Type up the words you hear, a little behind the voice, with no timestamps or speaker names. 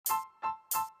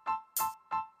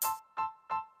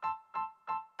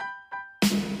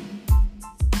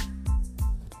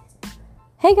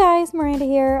Hey guys, Miranda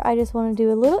here. I just want to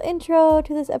do a little intro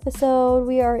to this episode.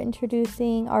 We are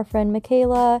introducing our friend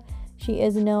Michaela. She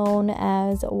is known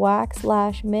as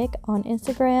wax/Mick on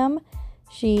Instagram.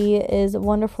 She is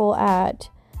wonderful at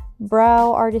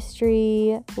brow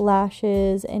artistry,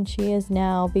 lashes, and she has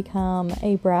now become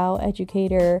a brow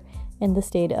educator in the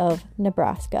state of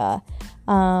Nebraska.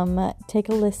 Take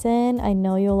a listen. I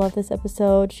know you'll love this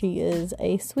episode. She is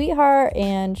a sweetheart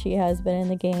and she has been in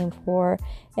the game for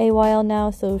a while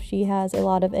now, so she has a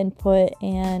lot of input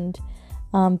and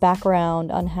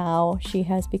background on how she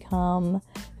has become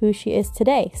who she is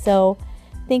today. So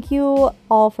thank you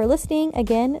all for listening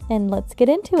again, and let's get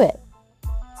into it.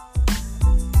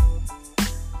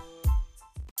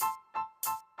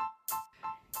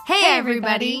 Hey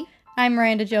everybody! I'm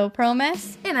Miranda Jo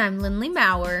Promes. And I'm Lindley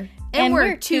Maurer. And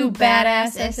we're two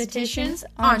badass estheticians,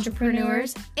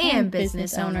 entrepreneurs, and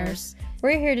business owners.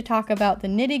 We're here to talk about the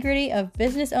nitty-gritty of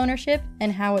business ownership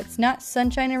and how it's not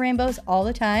sunshine and rainbows all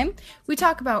the time. We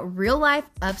talk about real life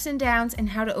ups and downs and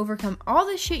how to overcome all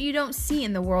the shit you don't see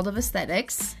in the world of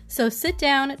aesthetics. So sit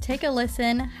down, take a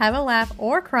listen, have a laugh,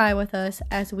 or cry with us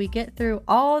as we get through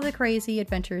all the crazy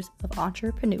adventures of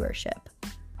entrepreneurship.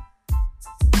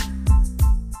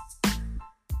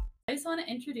 I just want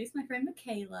to introduce my friend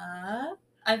Michaela.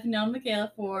 I've known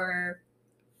Michaela for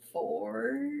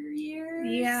 4 years.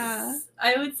 Yeah.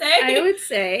 I would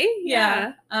say.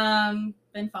 Yeah.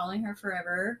 Been following her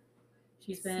forever.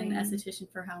 She's been an esthetician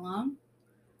for how long?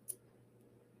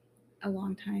 A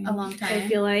long time. I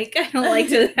feel like I don't like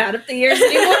to add up the years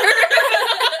anymore.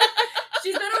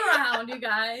 She's been around, you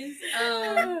guys.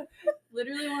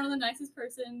 Literally one of the nicest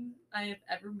person I have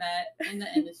ever met in the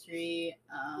industry.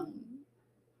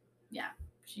 Yeah,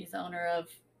 she's the owner of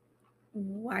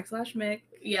wax/Mick.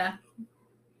 Yeah.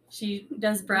 She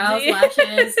does brows,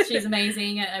 lashes. She's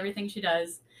amazing at everything she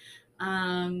does.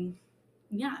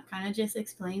 Yeah, kind of just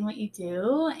explain what you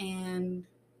do and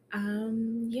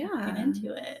get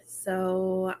into it.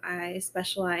 So I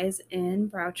specialize in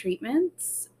brow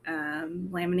treatments,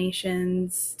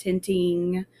 laminations,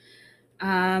 tinting,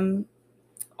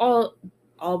 all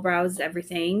brows,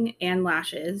 everything, and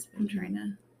lashes. I'm trying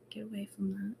to get away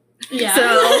from that. Yeah. So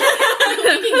we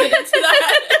can get into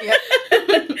that. Yeah.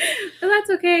 But that's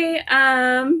okay.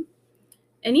 And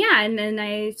then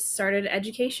I started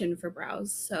education for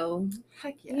brows. So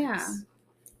heck yes.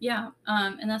 Yeah.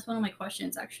 And that's one of my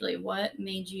questions actually. What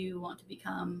made you want to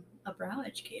become a brow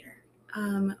educator?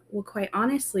 Well, quite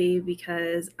honestly,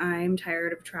 because I'm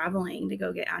tired of traveling to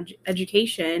go get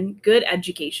education, good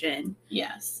education.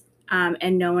 Yes.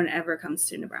 And no one ever comes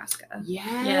to Nebraska.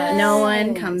 Yes. No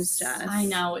one comes to us. I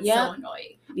know, it's so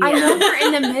annoying. Yeah. I know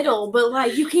we're in the middle, but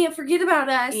like you can't forget about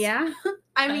us. Yeah.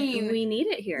 I mean, we need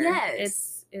it here.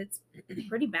 Yes. It's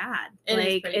pretty bad.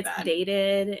 It's bad.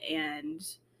 Dated, and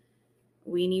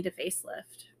we need a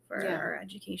facelift for our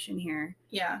education here.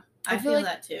 Yeah. I feel like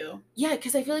that too. Yeah,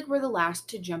 because I feel like we're the last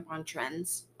to jump on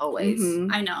trends. Always.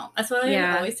 Mm-hmm. I know. That's what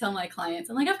I always tell my clients.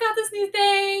 I'm like, I've got this new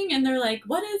thing. And they're like,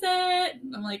 what is it?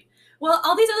 And I'm like, well,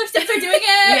 all these other states are doing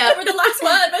it. Yeah. We're the last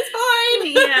one. That's fine.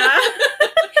 Yeah.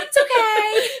 It's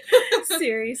okay.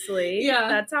 Seriously. Yeah.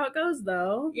 That's how it goes,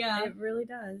 though. Yeah. It really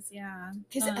does. Yeah.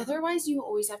 Because otherwise you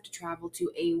always have to travel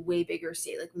to a way bigger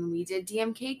state. Like when we did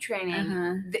DMK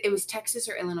training, it was Texas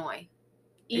or Illinois.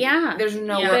 Yeah. There's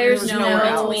nowhere, there's nowhere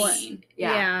no else.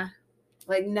 Yeah.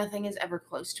 Like nothing is ever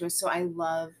close to us. So I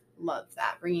love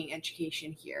that, bringing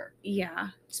education here. Yeah.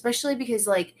 Especially because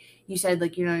like you said,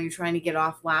 like, you're trying to get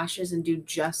off lashes and do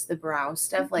just the brow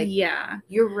stuff. Like,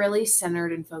 you're really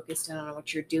centered and focused in on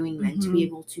what you're doing then to be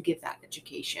able to give that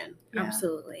education. Yeah.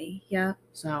 Absolutely. Yeah.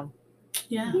 So.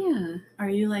 Yeah. Yeah. Are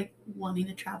you like wanting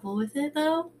to travel with it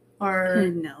though? Or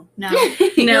no. No. No,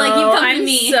 like, you come I'm to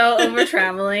me. so over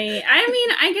traveling. I mean,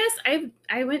 I guess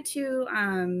I went to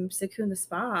Sakun the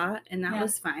Spa, and that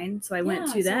was fine. So I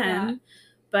went to them.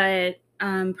 But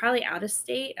probably out of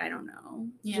state, I don't know.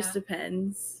 It just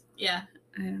depends. Yeah.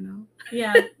 I don't know.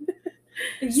 Yeah.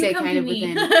 Stay kind of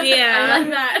within. Yeah. I like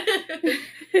that.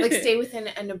 Like stay within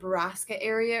a Nebraska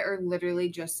area or literally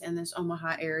just in this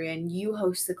Omaha area, and you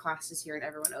host the classes here and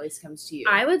everyone always comes to you.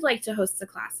 I would like to host the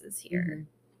classes here.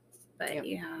 But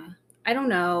I don't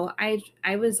know.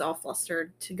 I was all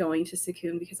flustered to going to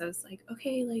Sakun because I was like,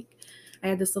 okay, like I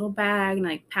had this little bag and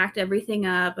I packed everything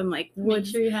up. I'm like, make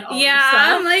sure you had all your stuff.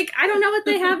 I'm like, I don't know what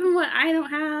they have and what I don't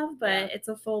have, but it's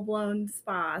a full blown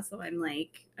spa. So I'm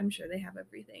like, I'm sure they have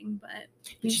everything, but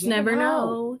you just never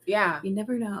know. Yeah. You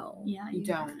never know. Yeah, you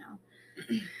don't know.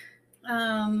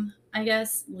 I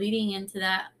guess leading into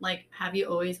that, like, have you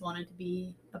always wanted to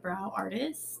be a brow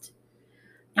artist?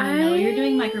 And I know you're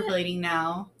doing microblading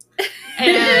now.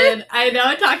 And I know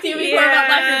I talked to you before about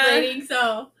microblading,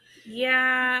 so.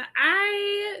 Yeah,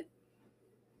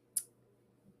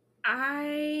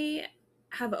 I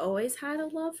have always had a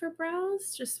love for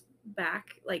brows, just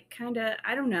back, like, kind of,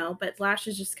 I don't know, but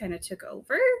lashes just kind of took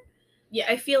over. Yeah.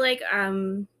 I feel like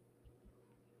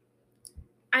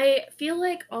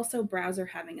also brows are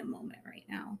having a moment right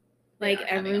now. Like,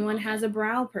 everyone has a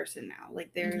brow person now.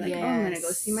 Like, they're like, oh, I'm going to go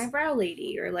see my brow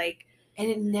lady, or like, and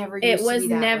it was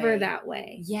never that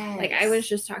way. Yes. Like, I was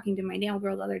just talking to my nail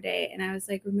girl the other day, and I was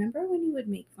like, remember when you would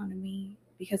make fun of me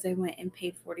because I went and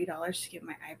paid $40 to get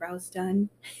my eyebrows done?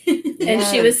 And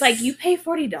she was like, you pay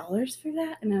 $40 for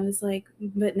that? And I was like,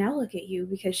 but now look at you,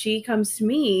 because she comes to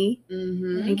me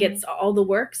and gets all the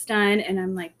works done, and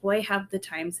I'm like, boy, have the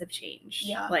times have changed.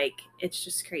 Yeah. Like, it's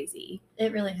just crazy.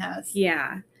 It really has.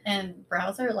 Yeah. And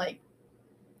brows are like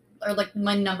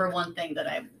my number one thing that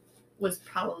I was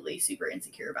probably super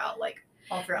insecure about, like,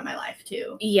 all throughout my life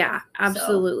too. Yeah,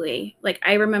 absolutely. So. Like,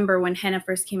 I remember when henna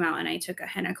first came out and I took a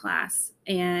henna class,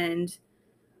 and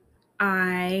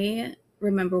I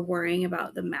remember worrying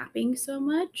about the mapping so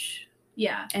much.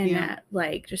 Yeah. And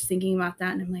like, just thinking about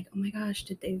that, and I'm like, oh my gosh,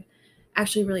 did they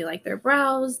actually really like their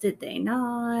brows? Did they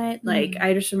not? Like,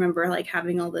 I just remember like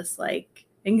having all this like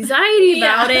anxiety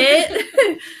about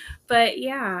it. But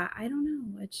yeah, I don't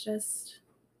know. It's just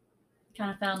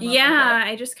kind of fell in love with it.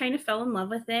 I just kind of fell in love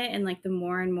with it. And like, the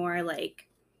more and more like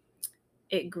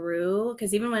it grew,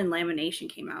 because even when lamination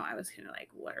came out, I was kind of like,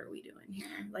 what are we doing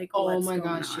here? Like, oh my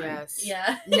gosh, yes.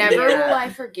 Yeah. Never will I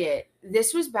forget.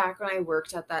 This was back when I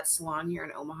worked at that salon here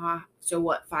in Omaha.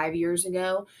 So 5 years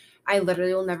ago? I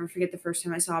literally will never forget the first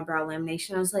time I saw brow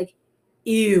lamination. I was like,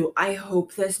 ew, I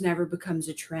hope this never becomes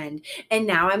a trend. And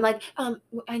now I'm like,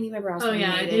 I need my brows laminated.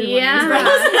 Yeah, I do.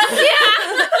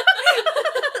 Yeah.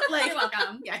 Like, you're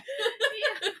welcome. Yeah.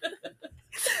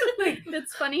 Like,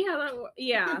 that's funny how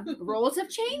that roles have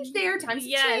changed there. Times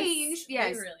have changed.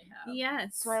 Yes. They really have.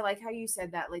 Yes. So I like how you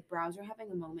said that, like, brows are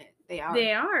having a moment. They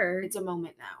are. It's a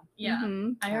moment now. Yeah.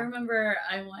 I remember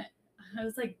I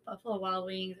was like Buffalo Wild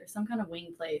Wings or some kind of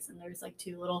wing place, and there's like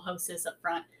two little hostess up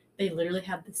front. They literally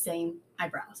have the same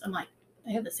eyebrows. I'm like,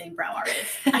 they have the same brow artist.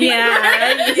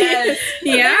 Yeah. Yes.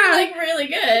 Yeah. They're like really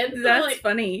good. That's like,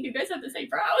 funny. You guys have the same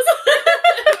brows.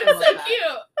 It's so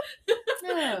cute.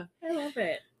 Yeah. I love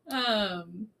it.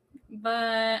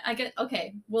 But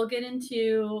we'll get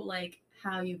into like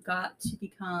how you got to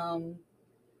become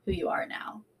who you are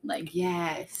now. Like,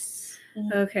 yes.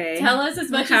 Okay. Tell us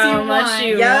as much how as you much want.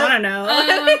 You want to know.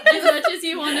 As much as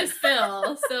you want to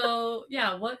spill. So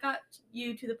yeah, what got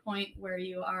you to the point where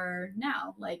you are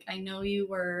now? Like, I know you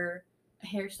were a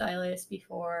hairstylist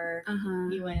before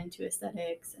you went into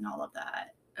aesthetics and all of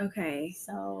that. Okay.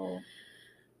 So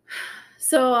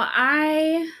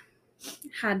I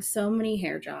had so many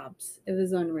hair jobs. It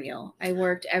was unreal. I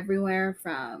worked everywhere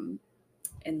from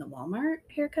in the Walmart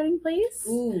haircutting place.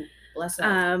 Ooh, bless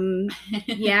them.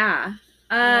 Yeah.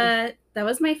 That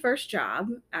was my first job,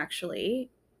 actually.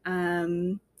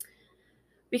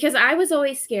 Because I was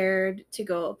always scared to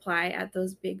go apply at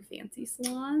those big fancy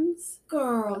salons.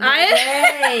 Girl,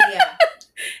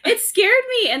 it scared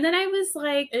me. And then I was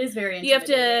like, it is very you have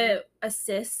to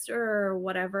assist or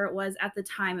whatever it was. At the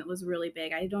time, it was really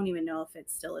big. I don't even know if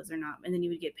it still is or not. And then you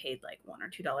would get paid like $1 or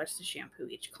 $2 to shampoo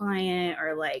each client,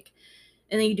 or like,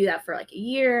 and then you do that for like a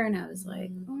year. And I was like,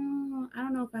 oh, I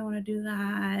don't know if I want to do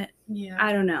that. Yeah.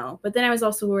 I don't know. But then I was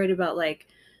also worried about like,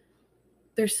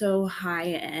 they're so high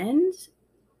end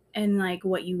and like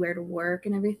what you wear to work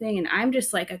and everything. And I'm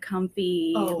just like a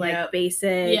comfy,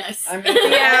 basic. Yes. I mean, so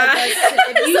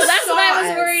that's what I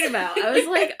was worried about. I was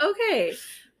like, okay.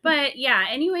 But yeah,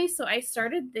 anyway, so I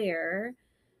started there.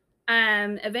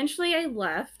 Eventually I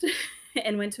left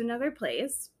and went to another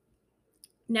place.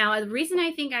 Now, the reason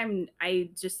I think I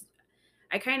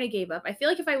kind of gave up. I feel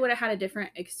like if I would have had a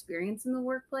different experience in the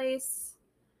workplace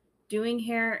doing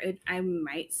hair, I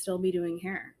might still be doing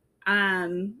hair. I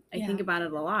think about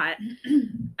it a lot.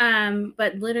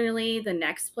 But literally the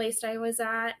next place I was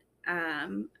at, I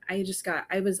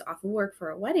was off of work for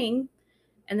a wedding,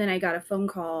 and then I got a phone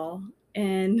call,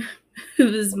 and it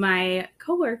was my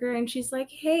coworker, and she's like,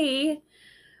 hey,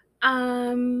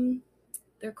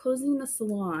 they're closing the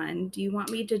salon. Do you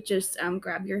want me to just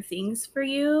grab your things for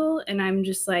you? And I'm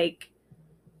just like,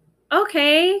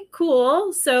 okay,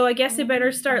 cool. So I guess I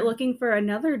better start looking for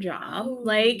another job.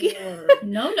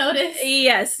 No notice.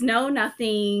 Yes, no,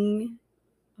 nothing.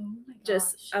 Oh my gosh.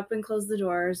 Just up and close the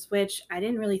doors, which I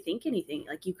didn't really think anything.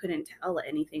 Like, you couldn't tell that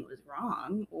anything was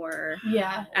wrong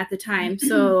at the time.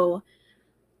 So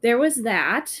there was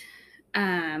that.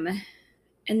 And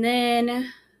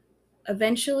then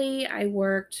eventually I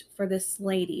worked for this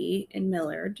lady in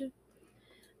Millard.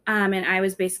 And I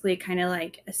was basically kind of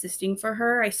like assisting for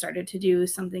her. I started to do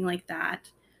something like that.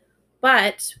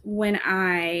 But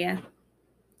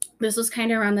this was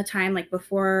kind of around the time, like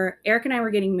before Eric and I were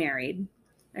getting married.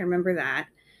 I remember that.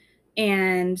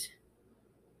 And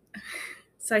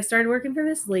so I started working for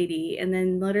this lady. And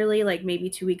then literally like maybe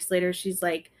 2 weeks later, she's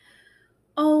like,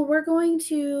 oh, we're going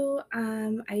to,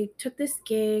 I took this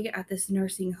gig at this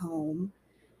nursing home.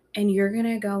 And you're going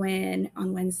to go in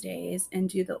on Wednesdays and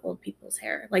do the old people's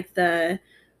hair. Like for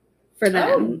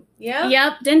them. Oh, yeah?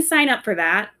 Yep. Didn't sign up for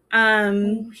that.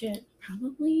 Oh, shit.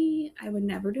 Probably I would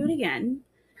never do it again.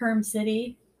 Perm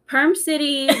City,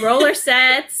 roller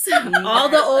sets, all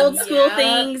the old school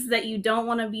things that you don't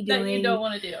want to be doing. That you don't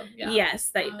want to do. Yeah.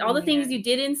 Yes. All the things you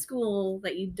did in school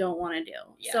that you don't want to do.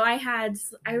 Yeah. So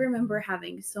I remember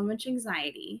having so much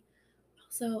anxiety.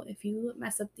 So if you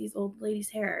mess up these old ladies'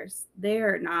 hairs,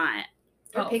 they're not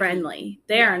friendly.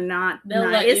 They are not. They'll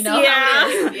nice. let you know.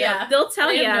 Yeah. They'll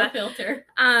tell you. No filter.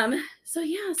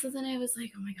 So then I was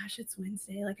like, oh my gosh, it's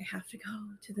Wednesday. Like I have to go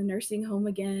to the nursing home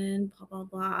again. Blah blah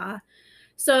blah.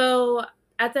 So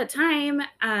at that time,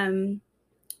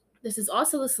 this is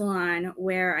also the salon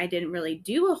where I didn't really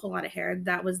do a whole lot of hair.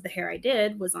 That was the hair I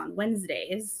did was on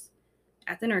Wednesdays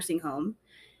at the nursing home.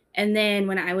 And then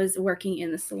when I was working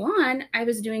in the salon, I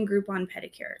was doing Groupon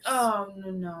pedicures. Oh,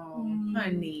 no,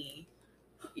 honey.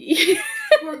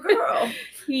 Poor girl.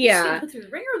 Yeah. Put through the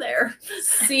ringer there.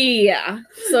 See, yeah.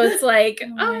 So it's like,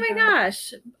 oh my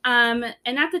gosh. And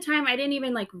at the time, I didn't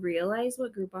even like realize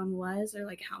what Groupon was or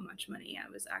like how much money I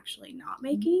was actually not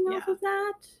making off of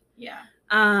that. Yeah.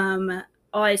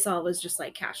 All I saw was just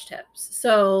like cash tips.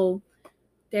 So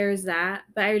there's that.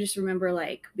 But I just remember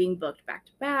like being booked back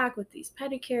to back with these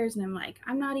pedicures, and I'm like,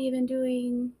 I'm not even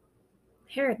doing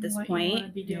hair at this point. You wanna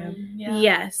be doing. Yeah.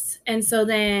 Yes. And so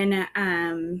then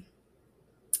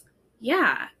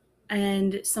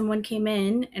and someone came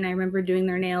in, and I remember doing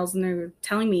their nails, and they were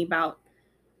telling me about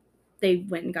they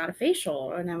went and got a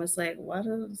facial, and I was like, what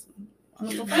is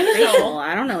a facial?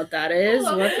 I don't know what that is.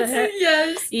 What the heck?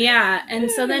 Yes. Yeah. And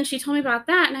so then she told me about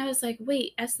that, and I was like,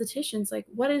 wait, estheticians, like,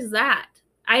 what is that?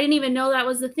 I didn't even know that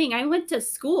was the thing. I went to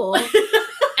school.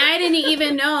 I didn't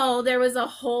even know there was a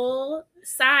whole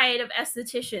side of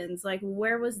estheticians. Like,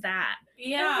 where was that?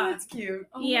 Yeah. That's cute.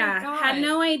 Oh Yeah. Had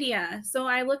no idea. So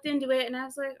I looked into it, and I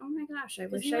was like, oh my gosh, I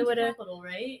wish I would have. Capital,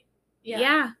 right?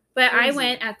 Yeah. But crazy. I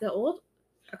went at the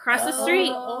across the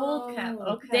street. Old Cap.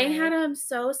 Okay. They had them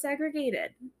so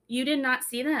segregated. You did not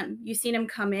see them. You seen them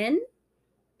come in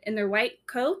their white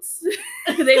coats.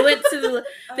 They went to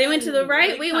the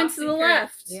right. We went to the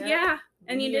left. Yeah.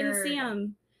 And you didn't see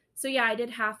them. So yeah, I did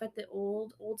half at the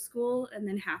old school and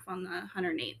then half on the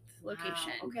 108th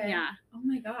location. Wow, okay. Yeah. Oh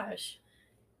my gosh.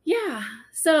 Yeah.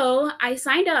 So I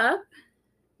signed up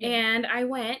and I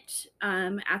went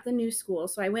at the new school.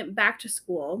 So I went back to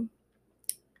school.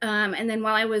 And then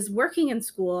while I was working in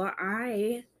school,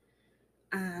 I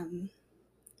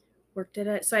worked at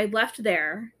it. So I left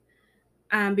there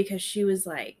because she was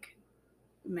like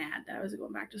mad that I was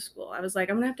going back to school. I was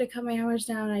like, I'm gonna have to cut my hours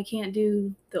down. I can't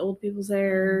do the old people's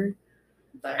hair.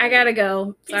 I gotta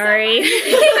go. Sorry. Yeah,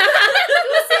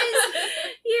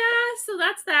 so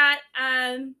that's that.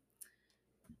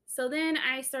 So then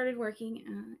I started working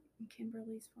at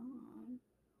Kimberly's Farm.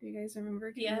 Do you guys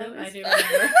remember Kimberly's? Yeah, I do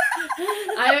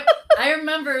remember. I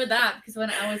remember that because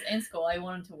when I was in school, I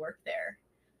wanted to work there.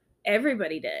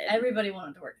 Everybody did. Everybody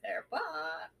wanted to work there, but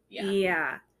yeah.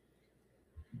 Yeah.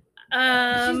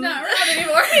 She's not around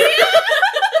anymore.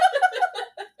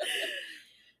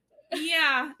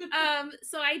 Yeah.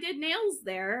 So I did nails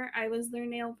there. I was their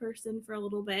nail person for a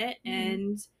little bit,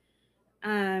 and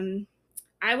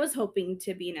I was hoping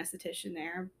to be an esthetician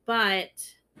there, but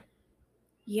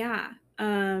yeah.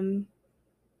 Around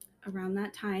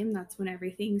that time, that's when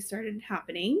everything started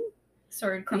happening.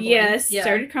 Started crumbling. Yes,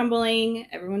 started crumbling.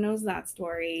 Everyone knows that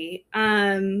story.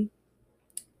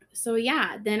 So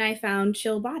yeah, then I found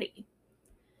Chill Body.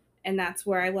 And that's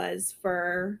where I was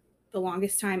for the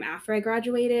longest time after I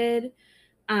graduated.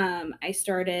 I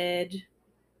started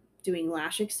doing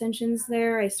lash extensions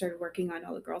there. I started working on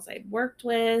all the girls I'd worked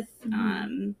with.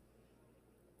 And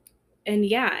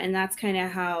yeah, and that's kind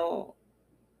of how,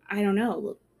 I don't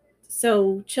know.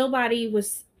 So Chill Body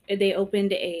they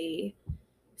opened a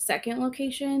second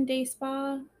location, day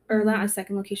spa, or not a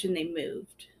second location, they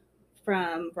moved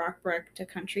from Rockbrook to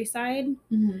Countryside.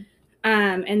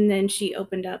 And then she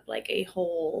opened up like a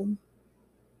whole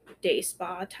day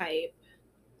spa type.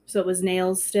 So it was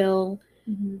nails still.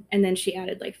 And then she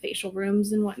added like facial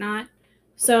rooms and whatnot.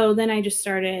 So then I just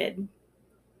started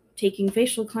taking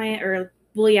facial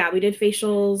we did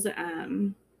facials,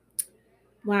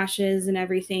 lashes and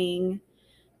everything.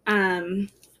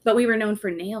 But we were known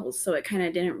for nails, so it kind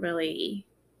of didn't really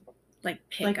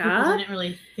pick up. People didn't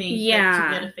really think to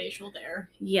get a facial there.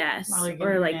 Yes, or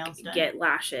get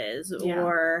lashes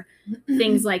or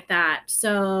things like that.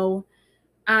 So,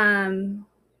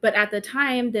 but at the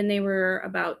time, then they were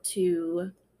about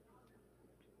to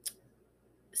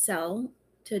sell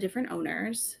to different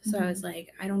owners. So I was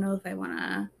like, I don't know if I want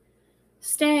to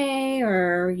stay,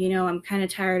 or I'm kind of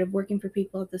tired of working for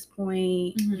people at this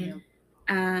point.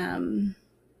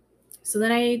 So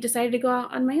then I decided to go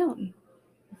out on my own.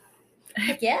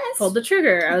 Yes. Pulled the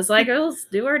trigger. I was like, oh, let's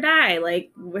do or die.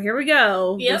 Like, here we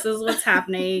go. This is what's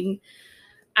happening.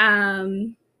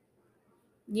 And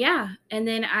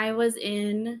then I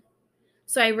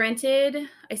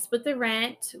split the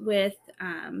rent with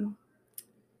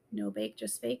No Bake,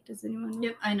 Just Fake. Does anyone know?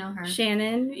 Yep, I know her.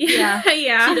 Shannon. Yeah.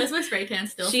 Yeah. She does my spray tan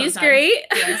still. She's sometimes. great.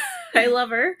 Yes. I love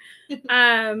her.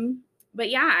 But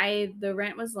the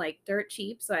rent was dirt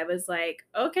cheap. So I was like,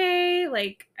 okay,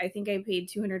 I think I paid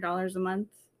 $200 a month.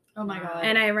 Oh my God.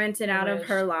 And I rented out of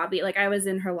her lobby. I was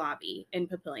in her lobby in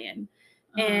Papillion.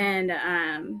 And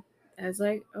I was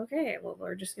like, okay, well,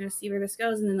 we're just going to see where this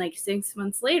goes. And then 6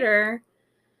 months later,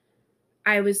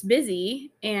 I was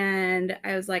busy and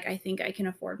I was like, I think I can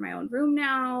afford my own room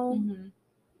now.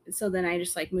 So then I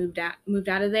just moved out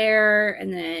of there.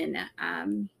 And then,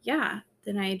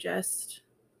 then I just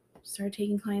started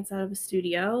taking clients out of a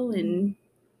studio, and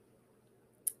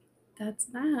that's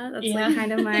that. That's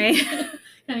kind of my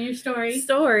kind of your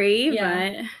story.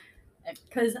 But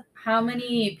because how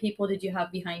many people did you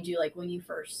have behind you when you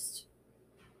first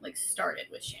started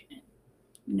with Shannon?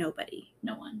 Nobody.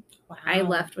 No one. Wow. I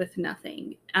left with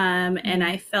nothing. And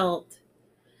I felt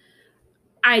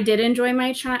I did enjoy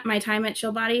my time at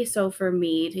Chill Body. So for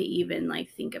me to even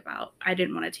think about, I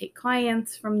didn't want to take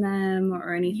clients from them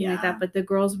or anything like that. But the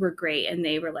girls were great, and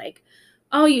they were like,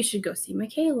 "Oh, you should go see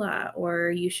Michaela,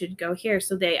 or you should go here."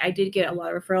 So I did get a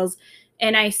lot of referrals,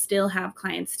 and I still have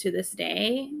clients to this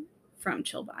day from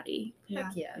Chill Body.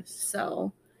 Heck yes.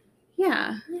 So,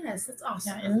 yeah. Yes, that's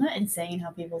awesome. Yeah, isn't that insane how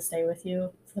people stay with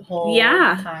you the whole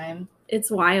time?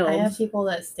 It's wild. I have people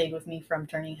that stayed with me from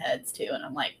Turning Heads too, and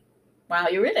I'm like, wow,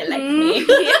 you really like me.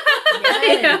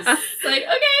 Yes. Okay.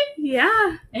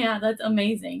 Yeah, that's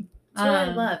amazing. That's what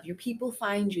I love. Your people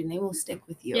find you and they will stick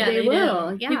with you. Yeah, they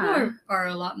will. Do. Yeah. People are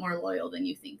a lot more loyal than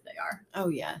you think they are. Oh,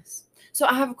 yes. So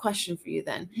I have a question for you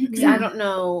then, because I don't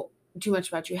know too much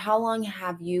about you. How long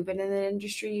have you been in the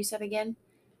industry, you said again?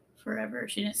 Forever.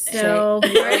 She didn't say. So,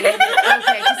 okay,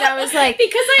 because I was like,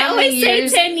 because I always say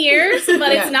 10 years,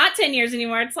 but Yeah. it's not 10 years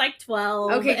anymore. It's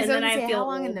 12. Okay, because and then I I feel how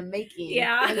long in the making?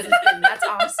 Yeah. has this been? That's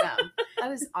awesome.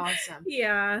 That is awesome.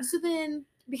 Yeah. So then,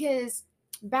 because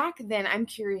back then, I'm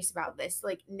curious about this.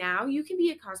 Now you can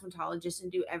be a cosmetologist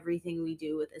and do everything we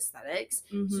do with aesthetics.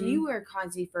 So you were a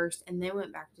cosy first and then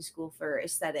went back to school for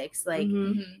aesthetics.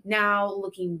 Now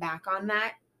looking back on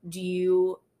that, do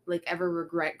you ever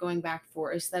regret going back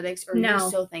for aesthetics, or are you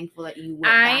so thankful that you went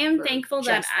back? I am thankful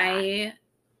that I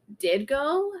did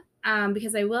go,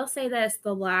 because I will say this,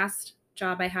 the last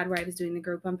job I had where I was doing the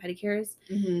Groupon pedicures,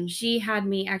 she had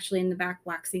me actually in the back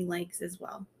waxing legs as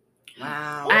well.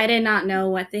 Wow. I did not know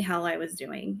what the hell I was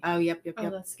doing. Oh, yep. Oh,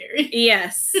 that's scary.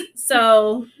 Yes.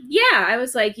 So, yeah, I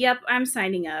was like, yep, I'm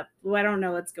signing up. Well, I don't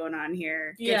know what's going on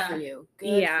here. Good for you.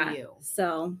 Good for you.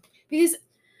 So, because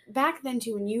back then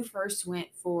too, when you first went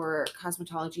for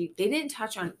cosmetology, they didn't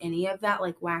touch on any of that,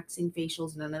 waxing,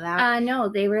 facials, none of that. No,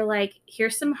 they were like,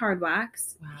 here's some hard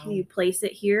wax. Wow. You place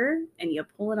it here and you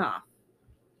pull it off.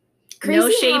 Crazy no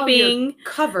shaping. How you're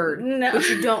covered, but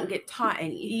you don't get taught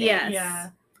anything. Yes. Yeah.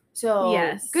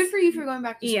 So good for you for going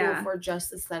back to school Yeah. for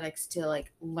just aesthetics to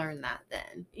learn that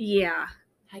then. Yeah.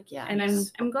 Heck yeah. And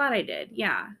I'm glad I did.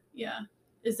 Yeah. Yeah.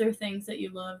 Is there things that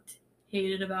you loved,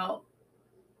 hated about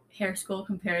hair school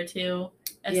compared to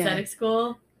aesthetic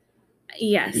school?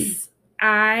 Yes.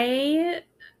 I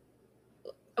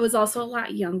was also a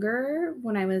lot younger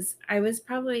when I was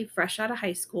probably fresh out of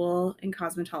high school in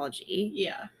cosmetology.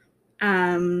 Yeah.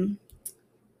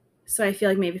 So I feel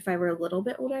like maybe if I were a little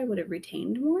bit older, I would have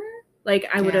retained more.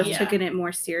 I would have taken it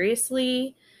more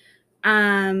seriously.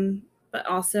 But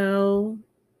also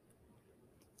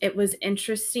it was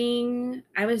interesting.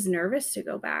 I was nervous to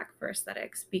go back for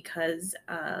aesthetics because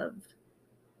of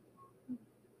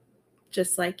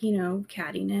just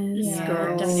cattiness,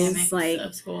 girls, dynamics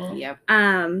of school. Yep.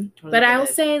 But I will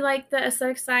say the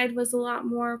aesthetic side was a lot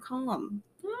more calm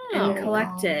and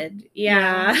collected.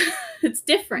 Yeah. It's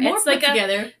different. More it's put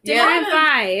together. different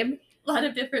vibe. lot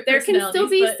of different there can still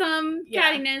be but, some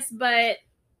cattiness, but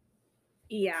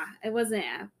yeah, it wasn't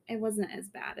as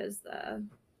bad as the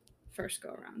first go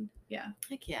around. Yeah.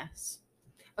 Heck yes.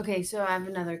 Okay, so I have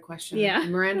another question. Yeah.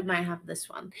 Miranda might have this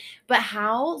one. But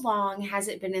how long has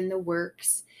it been in the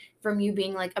works from you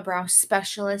being like a brow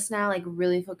specialist now, like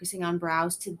really focusing on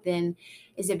brows, to then,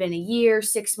 has it been a year,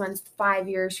 6 months, 5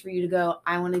 years for you to go,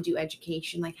 I want to do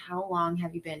education? Like, how long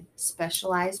have you been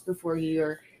specialized before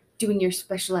you're doing your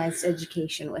specialized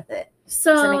education with it?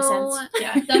 So, does that make sense?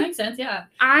 Yeah, that makes sense. Yeah.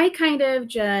 I kind of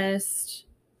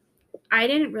I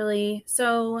didn't really,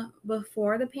 so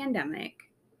before the pandemic,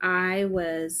 I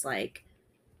was like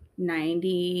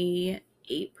 98%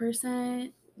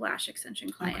 lash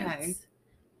extension clients. Okay.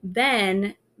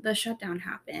 Then the shutdown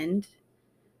happened,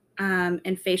 and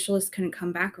facialists couldn't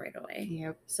come back right away.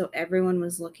 Yep. So everyone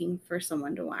was looking for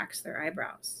someone to wax their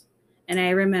eyebrows. And I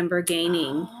remember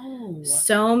gaining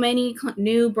so many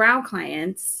new brow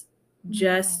clients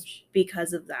just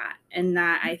because of that. And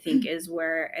that, I think, is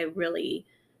where it really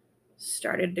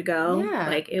started to go. Yeah.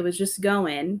 Like, it was just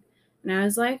going. And I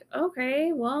was like,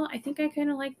 okay, well, I think I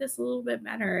kind of like this a little bit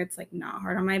better. It's like not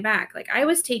hard on my back. Like, I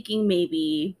was taking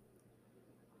maybe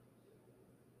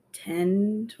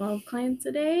 10, 12 clients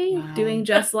a day doing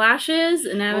just lashes.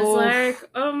 And I was like,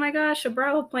 oh my gosh, a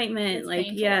brow appointment. It's like,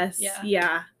 painful. yes.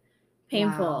 Yeah.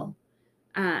 Painful.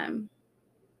 Wow.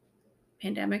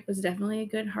 Pandemic was definitely a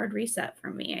good hard reset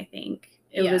for me. I think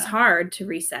it was hard to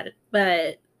reset it,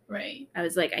 but right. I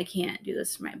was like, I can't do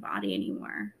this to my body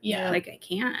anymore. Yeah. Like, I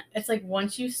can't. It's like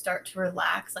once you start to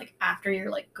relax, like after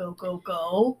you're like,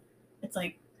 go, it's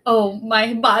like, oh,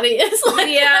 my body is like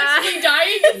actually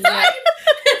dying inside.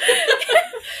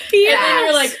 Yeah. And then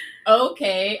you're like,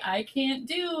 okay, I can't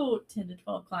do 10 to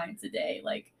 12 clients a day.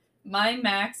 Like, my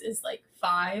max is like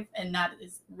 5, and that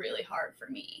is really hard for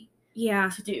me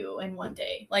to do in one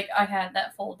day. Like, I had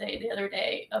that full day the other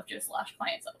day of just lash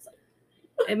clients. I was like,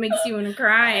 it makes you want to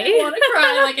cry. I want to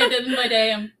cry like I did in my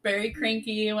day. I'm very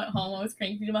cranky. I went home, I was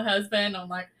cranky to my husband. I'm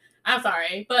like, I'm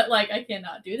sorry, but like, I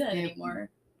cannot do that anymore.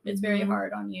 It's very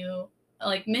hard on you,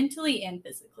 like mentally and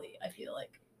physically, I feel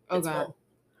like. Oh, God.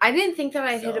 I didn't think that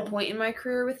I'd hit a point in my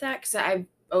career with that, because I've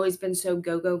always been so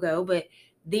go. But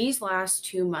these last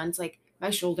 2 months, like,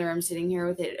 my shoulder, I'm sitting here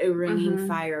with it, a ringing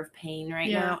fire of pain right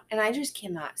now. And I just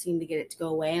cannot seem to get it to go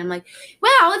away. And I'm like,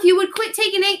 well, if you would quit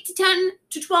taking 8 to 10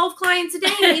 to 12 clients a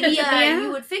day, maybe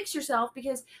you would fix yourself.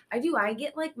 Because I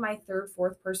get like my 3rd,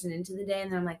 4th person into the day,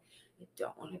 and then I'm like, I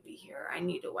don't want to be here. I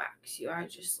need to wax you. I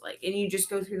just like, and you just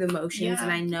go through the motions,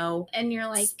 and I know. And you're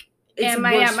like, it's am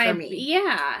I at my am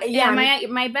I at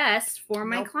my best for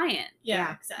my client?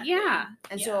 Yeah, exactly. Yeah.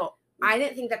 And so I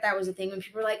didn't think that was a thing when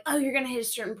people were like, oh, you're going to hit a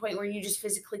certain point where you just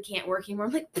physically can't work anymore.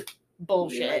 I'm like,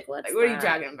 bullshit. Like, what are you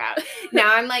talking about?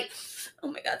 Now I'm like,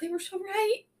 oh my God, they were so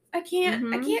right. I can't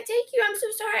take you. I'm so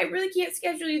sorry. I really can't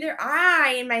schedule you there.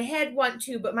 I, in my head, want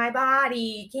to, but my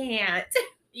body can't.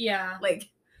 Yeah. Like,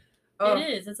 it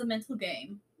is. It's a mental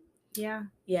game. Yeah.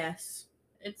 Yes.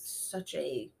 It's such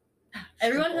a...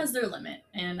 Everyone has their limit,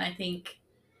 and I think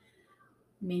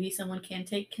maybe someone can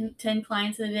take 10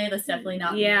 clients in a day. That's definitely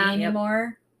not me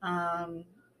anymore. And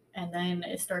then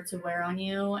it starts to wear on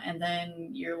you, and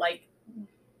then you're like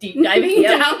deep diving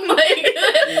down, like,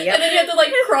 and then you have to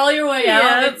like crawl your way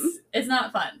out. It's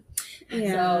not fun.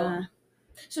 Yeah.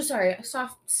 So sorry,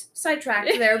 soft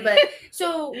sidetracked there, but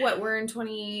so what? We're in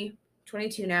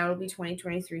 2022 now. It'll be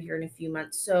 2023 here in a few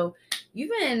months. So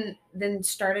you've then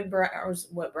started brows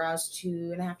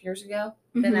 2.5 years ago?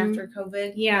 Then after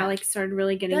COVID? Yeah, like started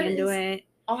really getting into it.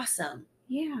 Awesome.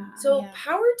 Yeah. So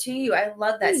power to you. I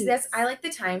love that. See, I like the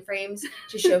time frames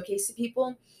to showcase to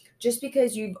people. Just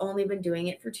because you've only been doing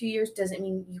it for 2 years doesn't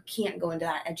mean you can't go into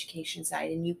that education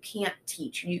side and you can't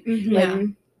teach. You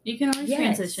you can always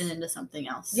transition into something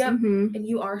else. Yep. And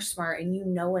you are smart and you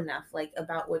know enough like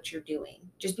about what you're doing.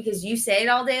 Just because you say it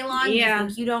all day long, you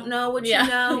think you don't know what you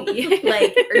know.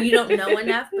 Like, or you don't know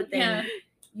enough, but then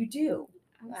you do.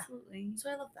 Absolutely. Wow. So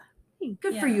I love that.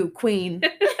 Good for you, queen.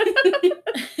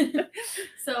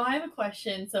 So I have a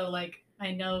question. So like,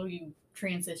 I know you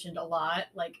transitioned a lot.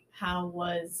 Like, how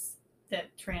was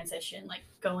that transition? Like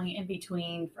going in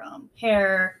between from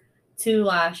hair to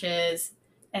lashes,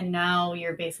 and now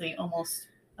you're basically almost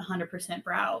 100%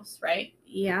 brows, right?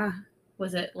 Yeah.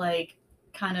 Was it like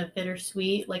kind of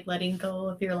bittersweet, like letting go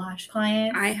of your lash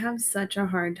clients? I have such a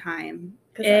hard time.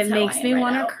 It makes me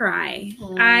want to cry.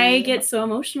 I get so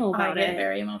emotional about it. I get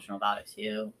very emotional about it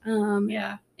too.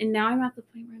 Yeah. And now I'm at the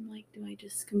point where I'm like, do I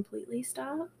just completely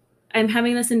stop? I'm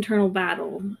having this internal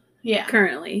battle. Yeah.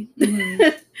 Currently.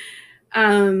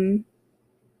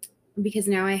 because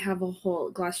now I have a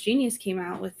whole Gloss Genius came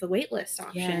out with the waitlist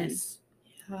option. Yes.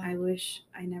 Yeah. I wish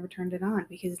I never turned it on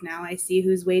because now I see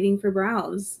who's waiting for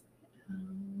brows.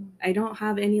 I don't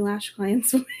have any lash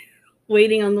clients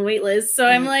waiting on the waitlist, so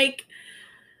I'm like,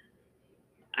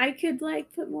 I could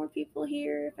like put more people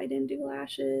here if I didn't do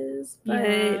lashes,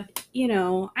 but you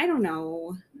know, I don't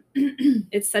know.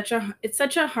 It's such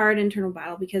a hard internal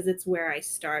battle because it's where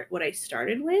what I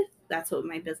started with. That's what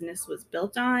my business was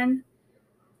built on,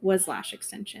 was lash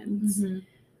extensions.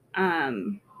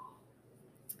 Mm-hmm.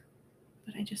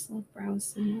 But I just love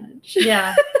brows so much.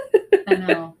 Yeah, I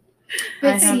know. I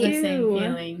have the same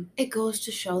feeling. It goes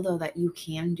to show, though, that you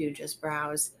can do just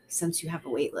brows since you have a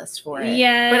wait list for it.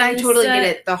 Yeah, but I totally get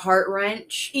it. The heart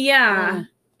wrench. Yeah,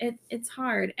 it's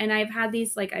hard. And I've had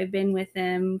these, like, I've been with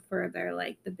them for their,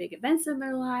 like, the big events of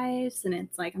their lives. And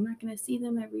it's like, I'm not going to see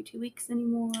them every 2 weeks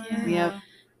anymore. Yeah. Yep.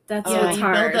 That's what's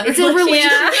hard. It's a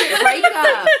relationship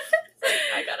breakup.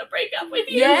 I gotta break up with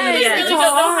you. Yes, it's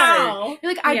hard.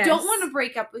 You're like, I don't want to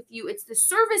break up with you. It's the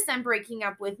service I'm breaking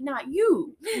up with, not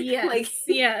you. Yes. Like,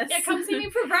 yes. Yeah, come see me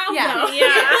for brows. Yeah. Though.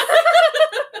 Yeah.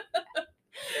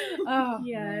 Oh,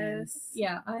 yes. Man.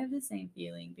 Yeah, I have the same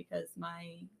feeling because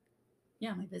my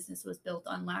business was built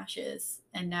on lashes,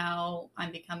 and now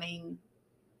I'm becoming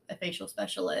a facial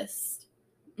specialist,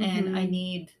 and I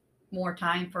need more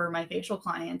time for my facial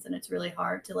clients, and it's really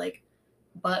hard to like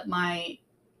butt my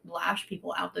lash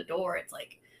people out the door. It's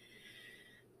like,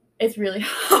 it's really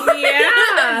hard.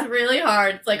 Yeah. It's really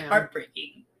hard. It's like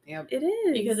heartbreaking. Yep. It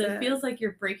is. Because it feels like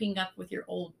you're breaking up with your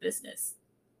old business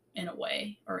in a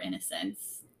way, or in a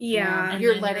sense. Yeah.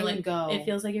 You're letting go. It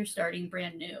feels like you're starting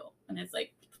brand new. And it's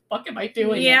like, what the fuck am I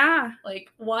doing? Yeah.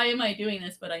 Like, why am I doing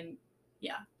this? But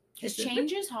Because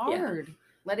change is hard. Yeah.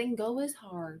 Letting go is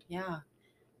hard. Yeah.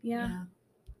 Yeah.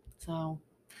 So,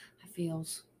 it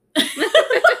feels.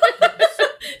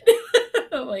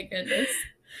 Oh my goodness.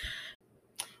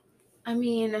 I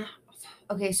mean,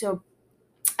 okay, so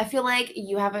I feel like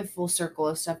you have a full circle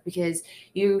of stuff because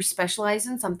you specialize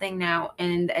in something now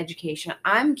in the education.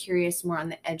 I'm curious more on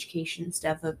the education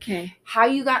stuff of how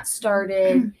you got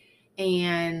started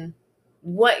and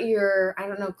what your, I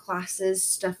don't know, classes,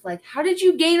 stuff like. How did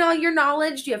you gain all your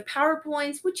knowledge? Do you have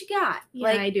PowerPoints? What you got? Yeah,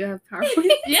 I do have PowerPoints.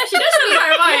 Yeah, she does have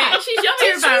PowerPoint. Yeah. She showed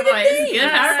me her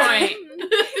PowerPoint.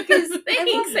 Good PowerPoint.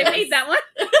 Thanks, I made that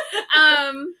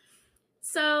one.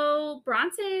 So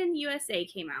Bronson USA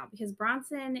came out because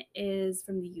Bronson is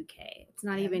from the UK. It's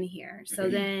not even here. So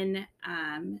then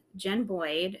Jen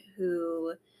Boyd,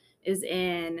 who is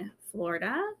in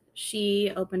Florida,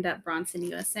 she opened up Bronson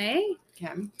USA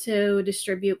to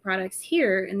distribute products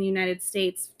here in the United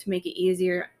States to make it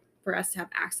easier for us to have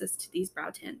access to these brow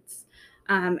tints.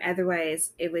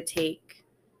 Otherwise, it would take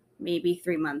maybe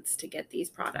 3 months to get these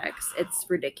products. It's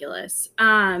ridiculous.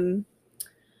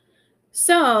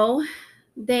 So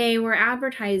they were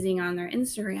advertising on their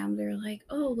Instagram. They're like,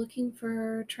 oh, looking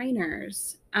for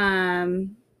trainers.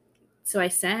 So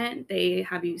they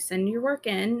have you send your work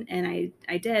in, and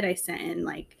I did. I sent in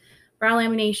like brow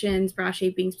laminations, brow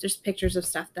shapings, just pictures of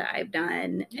stuff that I've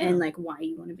done and like why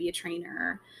you want to be a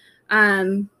trainer.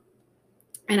 And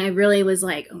I really was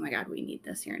like, oh my God, we need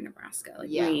this here in Nebraska. Like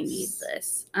we need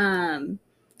this.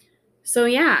 So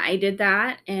yeah, I did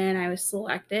that and I was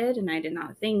selected, and I did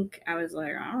not think, I was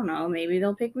like, I don't know, maybe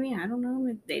they'll pick me. I don't know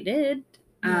if they did.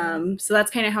 So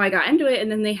that's kind of how I got into it.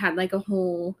 And then they had like a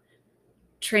whole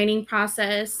training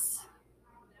process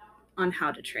on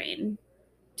how to train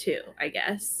too, I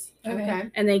guess. Okay.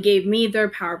 And they gave me their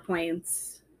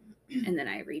PowerPoints and then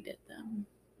I redid them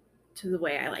to the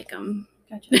way I like them.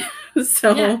 Gotcha.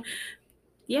 So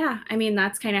yeah, I mean,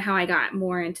 that's kind of how I got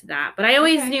more into that. But I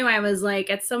always knew, I was like,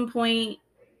 at some point,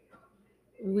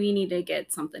 we need to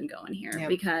get something going here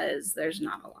because there's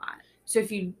not a lot. So if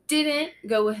you didn't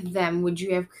go with them, would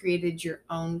you have created your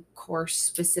own course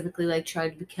specifically, like try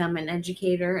to become an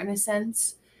educator in a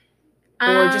sense?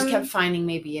 Or just kept finding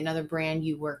maybe another brand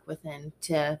you work within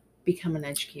to become an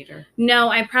educator? No,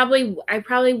 I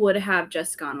probably would have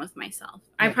just gone with myself.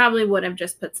 I probably would have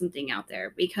just put something out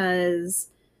there because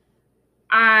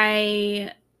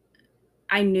I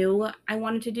knew I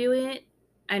wanted to do it,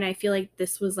 and I feel like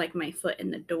this was like my foot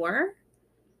in the door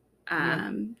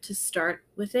to start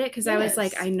with it, because I was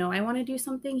like, I know I want to do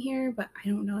something here, but I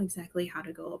don't know exactly how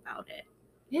to go about it.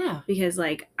 Yeah. Because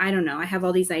like, I don't know, I have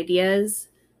all these ideas,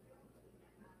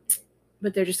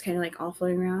 but they're just kind of like all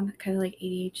floating around, kind of like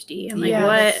ADHD. I'm like,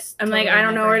 what? I'm like, I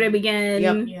don't know where to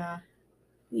begin. Yeah.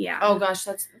 Yeah. Oh gosh,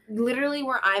 that's literally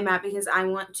where I'm at, because I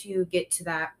want to get to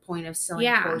that point of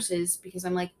selling courses, because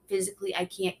I'm like, physically, I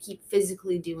can't keep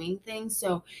physically doing things.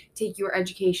 So take your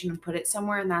education and put it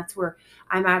somewhere. And that's where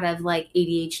I'm out of like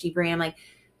ADHD brain. I'm like,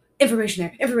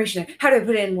 information there. How do I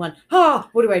put it in one?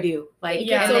 What do I do? Like, it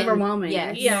gets overwhelming.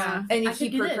 Yes. Yeah. And you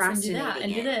keep procrastinating.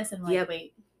 And do this. And like,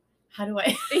 wait, how do I?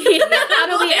 How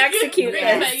do we execute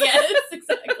this? Yes,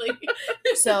 exactly.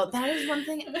 So that is one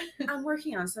thing I'm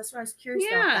working on. So that's why I was curious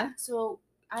about that. So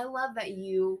I love that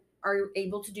you are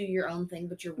able to do your own thing,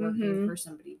 but you're working for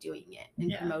somebody doing it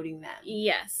and promoting them.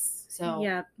 Yes.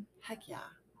 So heck yeah.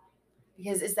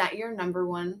 Because is that your number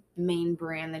one main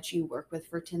brand that you work with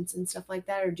for tints and stuff like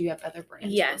that? Or do you have other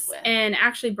brands you work with? And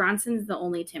actually Bronson's the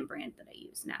only tint brand that I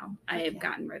use now. I have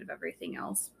gotten rid of everything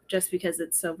else just because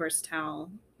it's so versatile.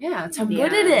 Yeah, that's how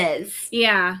good it is.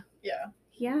 Yeah. Yeah.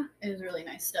 Yeah. It is really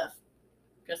nice stuff.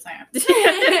 Just saying. Just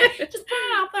put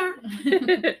it out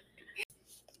there.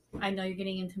 I know you're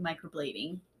getting into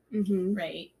microblading,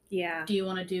 right? Yeah. Do you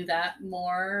want to do that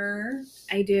more?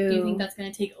 I do. Do you think that's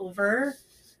going to take over?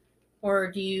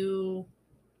 Or do you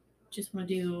just want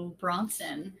to do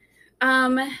Bronson?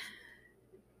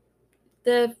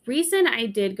 The reason I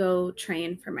did go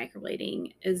train for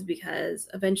microblading is because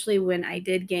eventually when I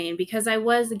did gain, because I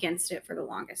was against it for the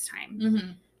longest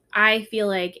time, I feel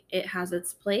like it has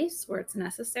its place where it's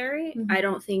necessary. I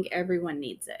don't think everyone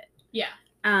needs it. Yeah.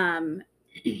 And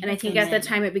I think at the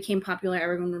time it became popular,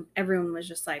 everyone was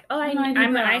just like, "Oh,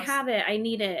 I have it. I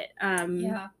need it."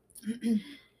 Yeah.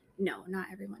 No, not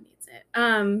everyone needs it.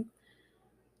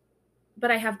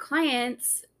 But I have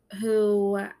clients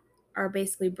who are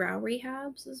basically brow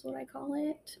rehabs, is what I call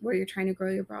it, where you're trying to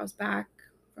grow your brows back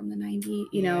from the 90,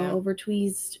 over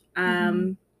tweezed.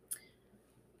 But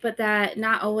that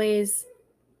not always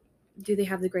do they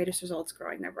have the greatest results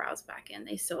growing their brows back in.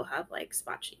 They still have like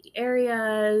spotchy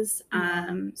areas.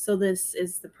 So this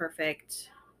is the perfect,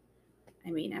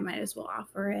 I might as well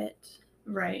offer it.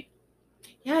 Right.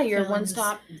 Yeah, you're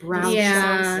one-stop brow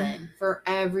Johnson for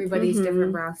everybody's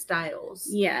different brow styles.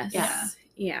 Yes.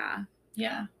 Yeah.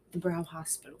 The brow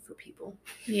hospital for people.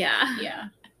 Yeah. Yeah.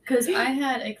 Because I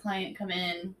had a client come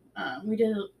in. We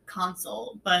did a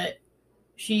consult, but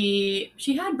she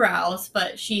had brows,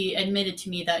 but she admitted to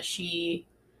me that I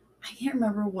can't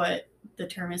remember what the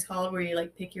term is called, where you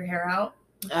like pick your hair out.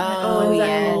 Yes. I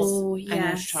know what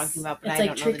you're talking about, but it's I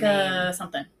like don't know the name.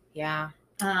 Something. Yeah.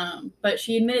 But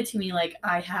she admitted to me, like,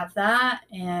 I have that,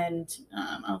 and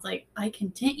I was like, I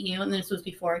can tint you, and this was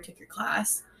before I took your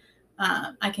class.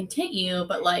 I can tint you,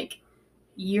 but like,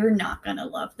 you're not gonna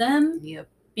love them. Yep.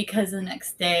 Because the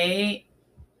next day,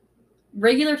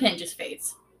 regular tint just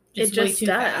fades. It just way too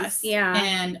does. Fast. Yeah.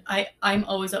 And I'm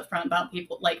always upfront about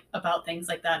people, like, about things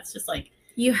like that. It's just like,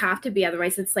 you have to be,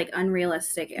 otherwise it's like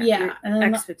unrealistic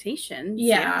expectations.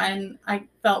 Yeah, and I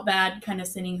felt bad kind of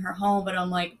sending her home, but I'm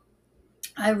like,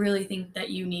 I really think that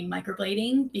you need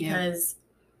microblading, because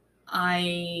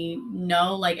I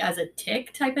know, like, as a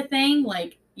tick type of thing,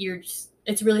 like,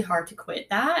 it's really hard to quit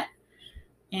that.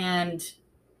 And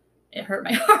it hurt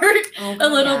my heart a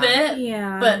little bit.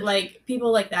 Yeah. But like,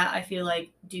 people like that, I feel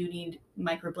like, do need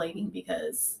microblading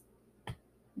because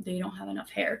they don't have enough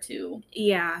hair to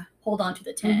hold on to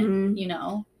the tint,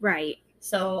 Right.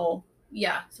 So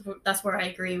so that's where I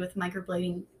agree with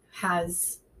microblading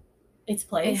has its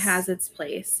place. It has its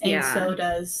place. And so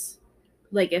does,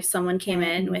 like, if someone came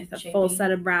in with a full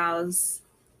set of brows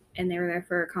and they were there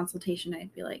for a consultation,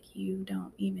 I'd be like, you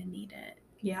don't even need it.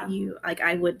 Yeah.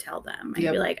 I would tell them. I'd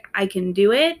be like, I can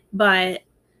do it, but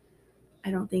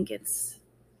I don't think it's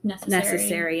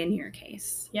necessary in your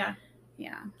case. Yeah.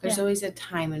 Yeah. There's always a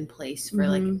time and place for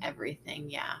like everything.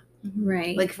 Yeah.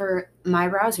 Right. Like, for my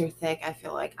brows are thick, I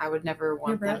feel like I would never want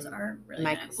your brows them are really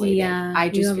microbladed. nice. Yeah. I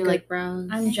just feel like brows.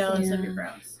 I'm jealous of your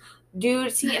brows.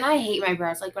 Dude, see, and I hate my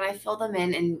brows. Like, when I fill them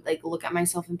in and like look at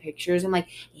myself in pictures, I'm like,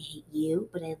 I hate you,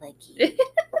 but I like you.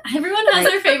 Everyone has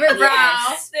their favorite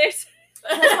brow.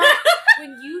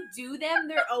 When you do them,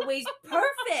 they're always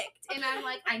perfect. And I'm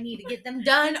like, I need to get them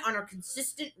done on a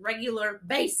consistent, regular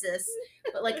basis.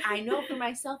 But like, I know for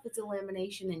myself, it's a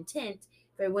lamination and tint.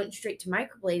 If I went straight to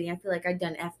microblading, I feel like I'd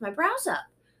done F my brows up.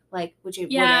 Like, which it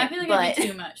wouldn't. I feel like it'd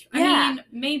be too much. I mean,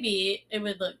 maybe it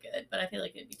would look good, but I feel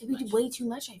like it'd be too much. Way too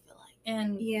much, I feel like.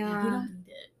 And you don't need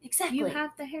it. Exactly. You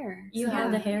have the hair. You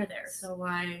have the hair there, so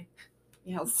why?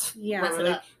 Yes. Yeah. It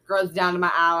really grows down to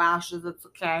my eyelashes. It's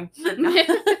okay.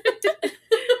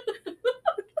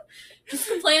 Just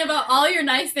complain about all your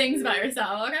nice things about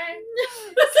yourself, okay?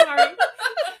 Sorry.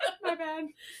 My bad.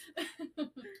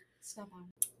 Stop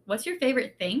on. What's your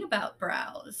favorite thing about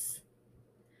brows?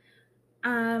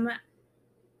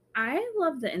 I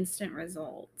love the instant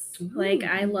results. Ooh. Like,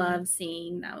 I love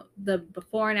seeing the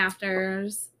before and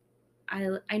afters.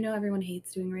 I know everyone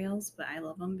hates doing reels, but I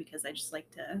love them because I just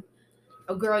like to.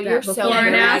 Oh, girl, you're so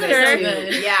good at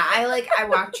it. Yeah, I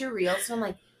watch your reels, so I'm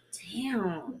like,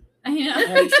 damn. I know.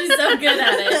 Like, she's so good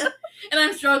at it. And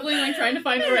I'm struggling, like, trying to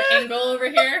find the right angle over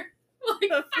here.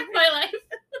 Like, my life.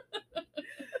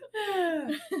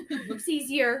 Looks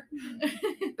easier.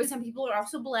 But some people are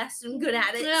also blessed and good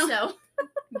at it, so.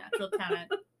 Natural talent.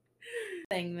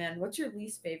 Thing then, what's your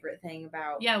least favorite thing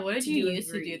about? Yeah, what did you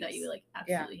used to do that you like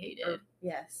absolutely hated?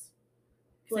 Yes.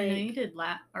 Like, I know you did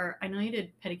I know you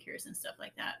did pedicures and stuff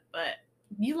like that, but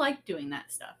you like doing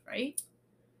that stuff, right?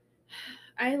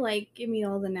 I like give me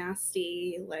all the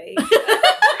nasty like.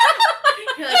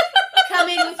 You're like, come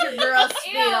in with your girl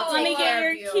spiel. Let me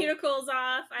get your cuticles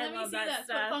off. I Let love me see that foot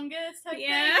stuff. fungus type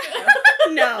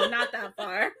thing. No, not that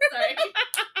far. Sorry.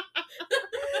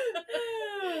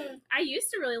 I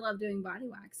used to really love doing body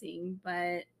waxing,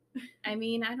 but I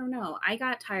mean, I don't know. I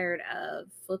got tired of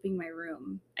flipping my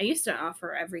room. I used to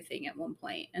offer everything at one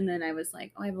point, and then I was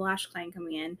like, oh, I have a lash client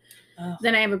coming in. Oh.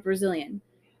 Then I have a Brazilian.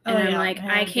 And I'm like,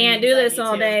 I can't do this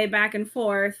all day back and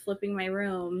forth, flipping my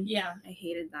room. Yeah. I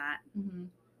hated that. Mm-hmm.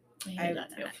 I hated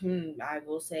that too. I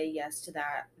will say yes to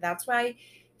that. That's why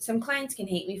some clients can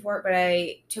hate me for it, but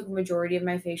I took a majority of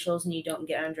my facials, and you don't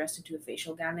get undressed into a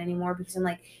facial gown anymore because I'm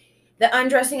like, the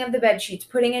undressing of the bed sheets,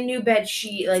 putting a new bed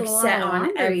sheet like set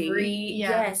on every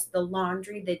the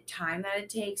laundry, the time that it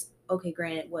takes. Okay,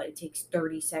 granted, it takes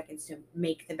 30 seconds to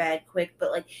make the bed quick,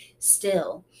 but like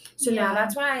still. So now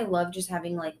that's why I love just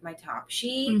having like my top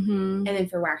sheet, and then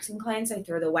for waxing clients, I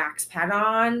throw the wax pad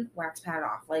on, wax pad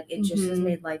off. Like it just has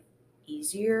made life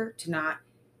easier to not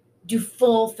do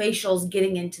full facials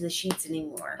getting into the sheets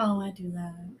anymore. Oh, I do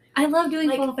that. I love doing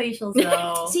full facials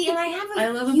though. See, and I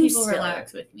love when people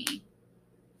relax with me.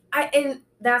 And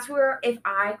that's where if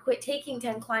I quit taking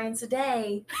 10 clients a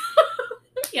day,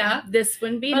 this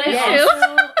wouldn't be an issue.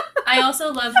 I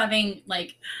also love having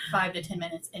like 5 to 10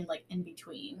 minutes in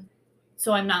between,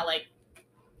 so I'm not like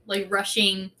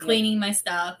rushing, cleaning my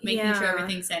stuff, making sure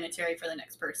everything's sanitary for the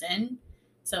next person.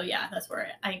 So that's where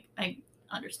I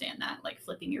understand that like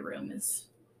flipping your room is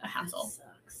a hassle. It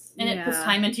sucks. And it puts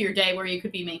time into your day where you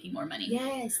could be making more money.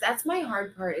 Yes, that's my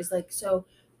hard part. Is like, so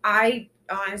I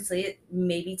honestly, it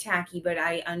may be tacky, but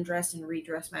I undress and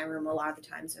redress my room a lot of the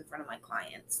times in front of my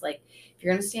clients. Like, if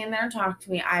you're gonna stand there and talk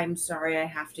to me, I'm sorry, I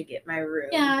have to get my room.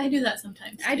 Yeah, I do that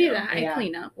sometimes. I do that. I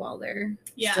clean up while they're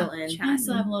still in. I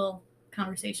still have a little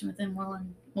conversation with them while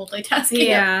I'm multitasking.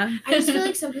 Yeah. I just feel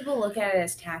like some people look at it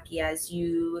as tacky, as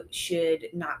you should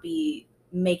not be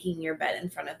making your bed in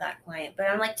front of that client. But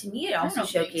I'm like, to me, it also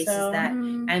showcases that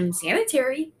I'm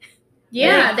sanitary.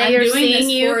 Yeah, they are seeing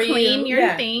you clean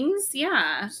your things.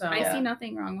 Yeah. So I see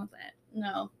nothing wrong with it.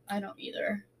 No, I don't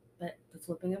either. But the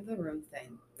flipping of the room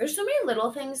thing. There's so many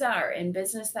little things that are in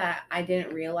business that I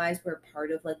didn't realize were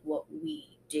part of like what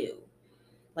we do.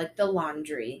 Like the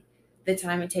laundry, the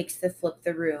time it takes to flip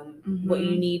the room, what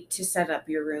you need to set up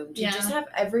your room, to just have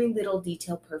every little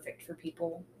detail perfect for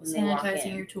people when they walk in.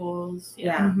 Sanitizing your tools.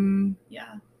 Yeah,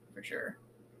 for sure.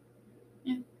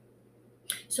 Yeah.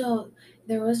 So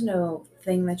there was no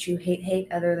thing that you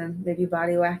hate other than maybe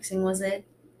body waxing, was it?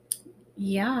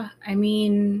 Yeah, I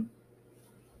mean,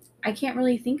 I can't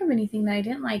really think of anything that I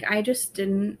didn't like. I just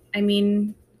didn't. I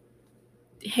mean,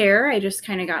 hair, I just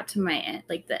kind of got to my end,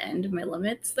 like the end of my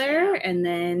limits there, and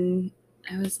then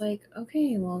I was like,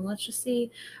 okay, well, let's just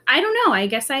see. I don't know. I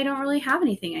guess I don't really have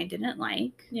anything I didn't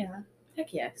like. Yeah.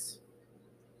 Heck yes.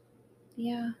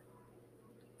 Yeah.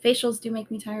 Facials do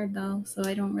make me tired though, so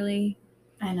I don't really.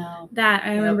 I know. That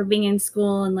I remember being in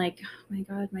school and like, oh my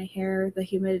God, my hair, the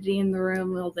humidity in the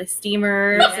room, all the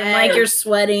steamers, and like you're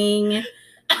sweating.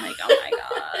 I'm like, oh my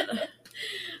God.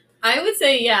 I would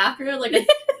say, after like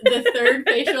the third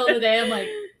facial of the day, I'm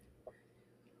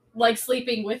like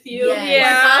sleeping with you.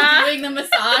 While doing the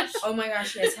massage. Oh my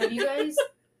gosh, yes. Have you guys?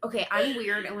 Okay, I'm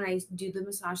weird, and when I do the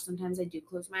massage, sometimes I do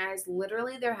close my eyes.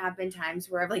 Literally, there have been times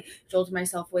where I've like jolted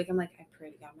myself awake. I'm like, I pray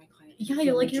to God my client. Yeah,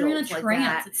 you're in a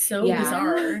trance. Like it's so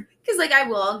bizarre. Because like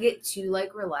I'll get too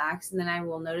like relaxed, and then I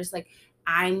will notice like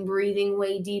I'm breathing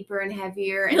way deeper and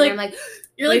heavier, and I'm like,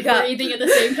 you're like breathing at the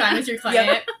same time as your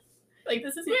client. Like,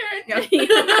 this is weird.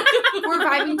 We're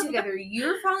vibing together.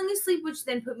 You're falling asleep, which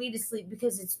then put me to sleep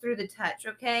because it's through the touch.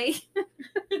 Okay,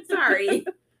 sorry.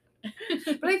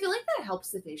 But I feel like that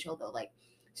helps the facial though. Like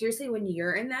seriously, when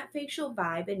you're in that facial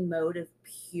vibe and mode of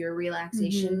pure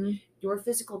relaxation, your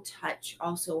physical touch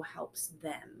also helps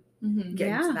them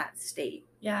get into that state.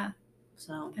 Yeah.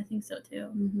 So I think so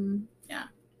too. Mm-hmm. Yeah.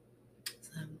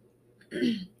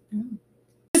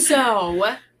 So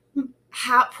So,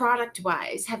 how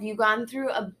product-wise, have you gone through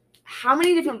how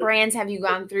many different brands have you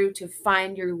gone through to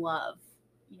find your love?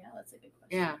 Yeah, that's a good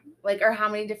question. Yeah. Like, or how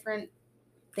many different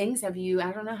things have you,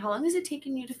 I don't know, how long has it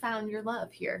taken you to find your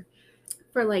love here?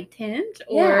 For like tint?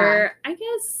 Or I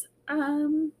guess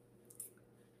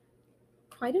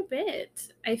quite a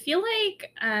bit. I feel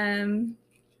like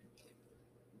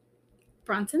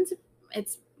Bronson's,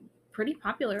 it's pretty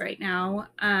popular right now.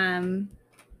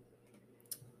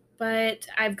 But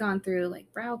I've gone through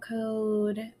like Brow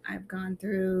Code. I've gone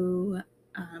through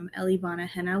Elibana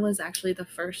Henna was actually the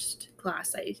first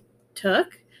class I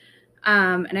took.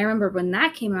 And I remember when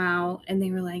that came out and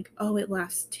they were like, oh, it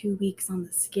lasts 2 weeks on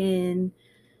the skin.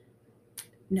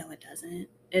 No, it doesn't.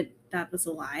 That was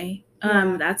a lie.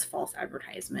 That's false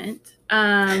advertisement.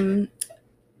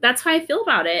 That's how I feel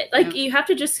about it. Like, you have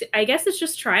to just, I guess it's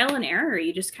just trial and error.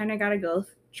 You just kind of got to go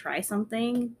try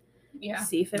something. Yeah.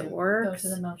 See if it works. Go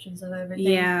through the motions of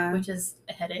everything. Yeah. Which is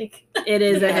a headache. It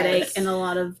is a headache and a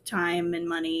lot of time and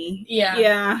money. Yeah.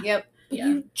 Yeah. Yep. But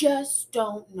you just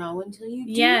don't know until you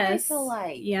do. I feel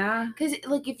like. Yeah. Because,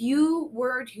 like, if you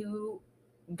were to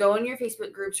go in your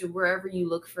Facebook groups or wherever you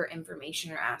look for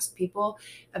information or ask people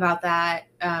about that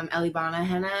Elibana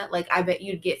Henna, like, I bet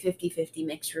you'd get 50-50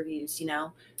 mixed reviews, you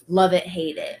know? Love it,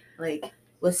 hate it, like,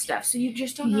 with stuff. So you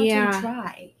just don't have to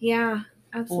try. Yeah,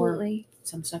 absolutely. Or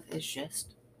some stuff is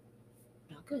just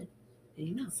not good.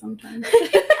 You know, sometimes.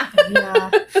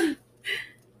 Yeah.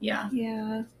 Yeah.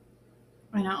 Yeah.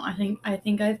 I know. I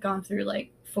think I've gone through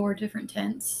like 4 different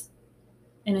tints,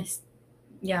 and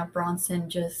Bronson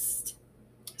just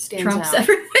trumps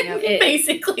everything,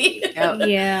 basically. Yep.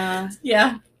 Yeah.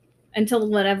 Yeah. Until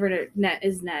whatever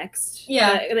is next.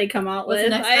 Yeah. They come out with.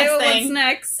 What's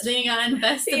next? Then you gotta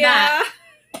invest in that.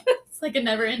 It's like a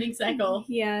never-ending cycle.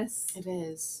 Yes. It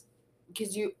is.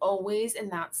 Because you always,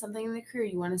 and that's something in the career,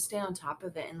 you want to stay on top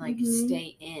of it and, like,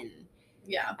 stay in.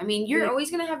 Yeah. I mean, you're always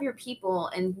going to have your people,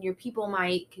 and your people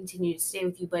might continue to stay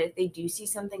with you, but if they do see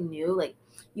something new, like,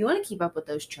 you want to keep up with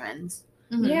those trends.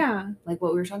 Mm-hmm. Yeah. Like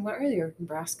what we were talking about earlier,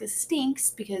 Nebraska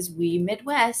stinks because we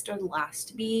Midwest are the last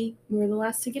to be. We're the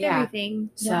last to get everything.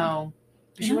 So,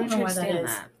 you want to try to stay on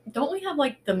that. Don't we have,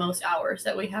 like, the most hours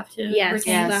that we have to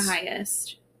retain? The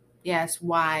highest. Yes,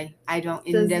 why? It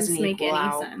doesn't make any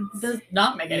sense. It does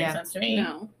not make any sense to me.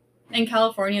 No. And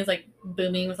California is, like,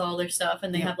 booming with all their stuff,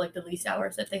 and they have, like, the least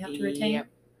hours that they have to retain. Yep.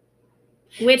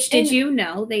 Which, did you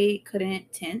know they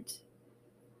couldn't tint?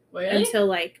 Really? Until,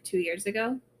 like, 2 years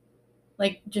ago.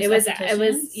 Like, just it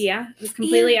was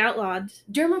completely outlawed.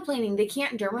 Dermaplaning, they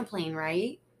can't dermaplane,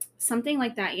 right? Something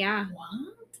like that, yeah.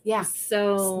 What? Yeah.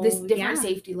 So there's different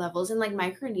safety levels, and like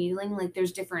microneedling, like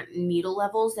there's different needle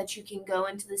levels that you can go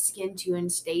into the skin to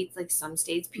in states. Like some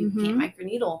states people can't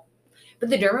microneedle. But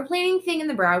the dermaplaning thing in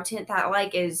the brow tint,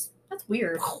 that's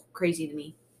weird. Crazy to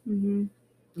me. Mm-hmm.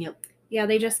 Yep. Yeah,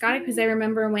 they just got it because I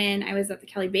remember when I was at the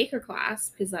Kelly Baker class,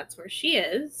 because that's where she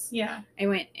is. Yeah. I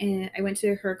went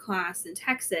to her class in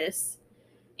Texas,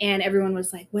 and everyone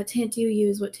was like, "What tint do you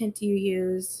use? What tint do you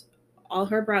use?" All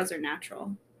her brows are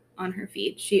natural on her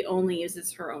feet. She only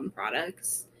uses her own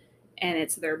products, and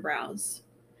it's their brows.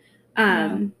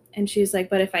 And she's like,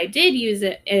 "But if I did use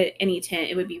any tint,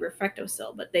 it would be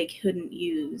Reflectosil, but they couldn't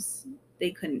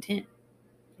tint."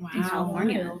 Wow. In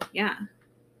California. Yeah.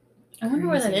 I wonder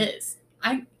where that is.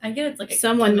 I get it's like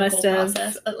someone must have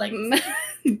process, but like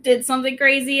did something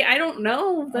crazy. I don't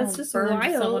know. That's just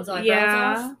wild.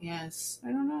 Yeah. Yes. I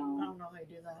don't know. I don't know how you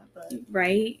do that, but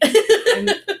right.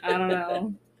 I don't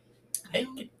know.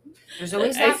 There's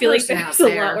always I feel like there's a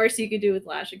lot worse you could do with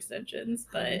lash extensions,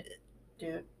 but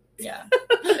dude, yeah.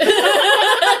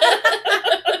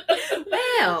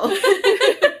 Well.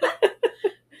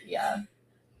 Yeah.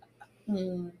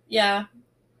 Yeah.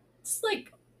 It's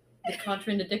like the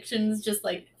contradictions just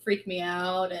like freak me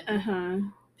out,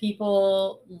 and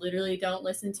people literally don't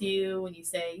listen to you when you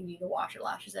say you need to wash your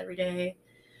lashes every day.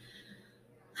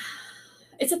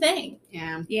 It's a thing.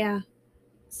 Yeah. Yeah.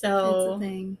 So it's a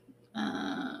thing.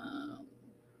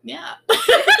 Yeah.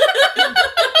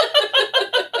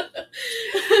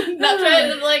 Not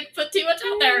trying to like put too much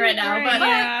out there right now, but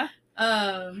yeah.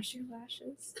 Wash your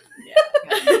lashes. Yeah.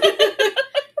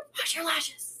 Wash your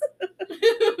lashes.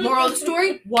 Moral of the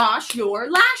story: wash your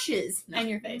lashes and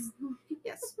your face.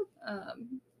 Yes.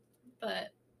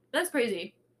 But that's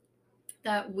crazy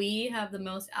that we have the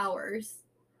most hours.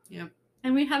 Yep.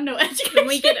 And we have no education. And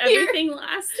we get everything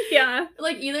last. Yeah.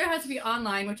 Like either it has to be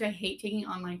online, which I hate taking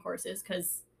online courses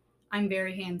because I'm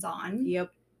very hands-on.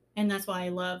 Yep. And that's why I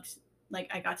loved, like,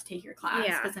 I got to take your class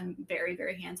because I'm very,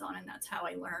 very hands-on, and that's how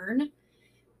I learn.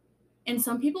 And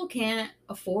some people can't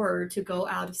afford to go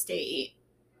out of state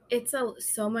it's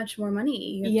so much more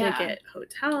money. You have to get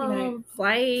hotel,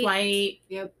 flight,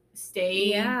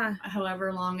 stay,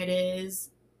 however long it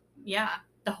is. Yeah,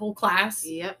 the whole class.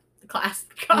 Yep. The class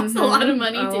costs a lot of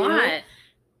money a too. Lot.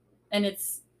 And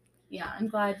it's, I'm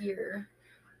glad you're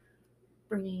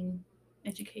bringing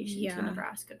education to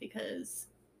Nebraska because,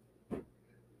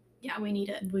 we need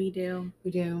it. We do.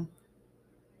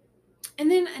 And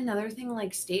then another thing,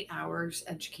 like state hours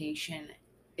education,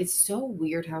 it's so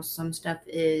weird how some stuff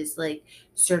is like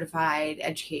certified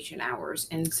education hours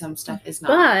and some stuff is not.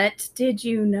 But did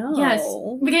you know? Yes.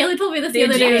 Michaela told me this the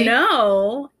other day. Did you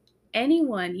know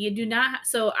anyone? You do not.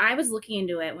 So I was looking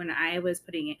into it when I was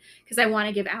putting it because I want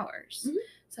to give hours. Mm-hmm.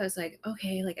 So I was like,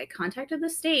 okay, like I contacted the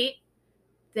state.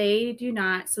 They do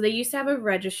not. So they used to have a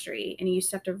registry and you used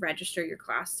to have to register your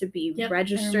class to be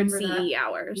registered CE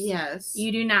hours. Yes.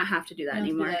 You do not have to do that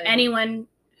anymore. Anyone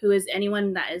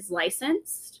that is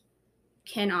licensed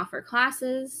can offer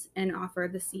classes and offer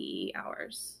the CE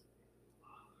hours.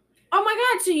 Oh my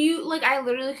God. So you, like, I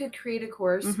literally could create a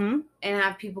course and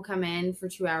have people come in for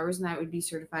 2 hours and that would be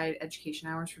certified education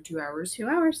hours for 2 hours. 2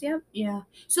 hours. Yep. Yeah.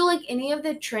 So like any of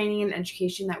the training and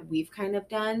education that we've kind of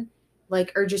done,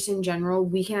 like, or just in general,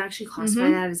 we can actually classify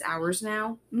that as hours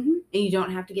now. Mm-hmm. And you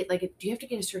don't have to get do you have to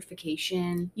get a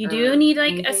certification? You do need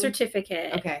like a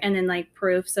certificate. Okay. And then like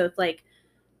proof. So if like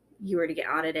you were to get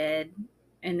audited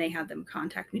and they had them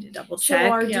contact me to double check.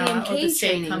 So our DMK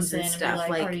trainings and stuff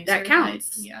like that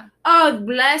counts. Yeah. Oh,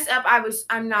 bless up.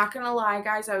 I'm not going to lie,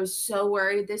 guys. I was so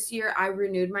worried this year. I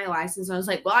renewed my license. And I was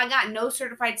like, well, I got no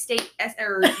certified state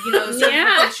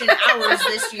certification hours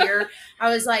this year. I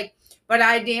was like, but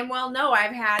I damn well know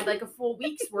I've had like a full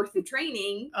week's worth of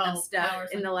training and stuff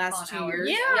in the last 2 years.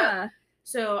 Yeah.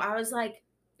 So I was like,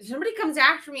 if somebody comes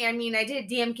after me, I mean, I did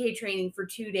DMK training for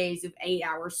 2 days of 8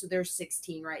 hours. So there's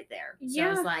 16 right there. So I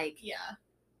was like,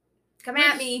 come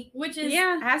at me. Which is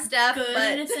has stuff,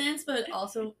 good in a sense, but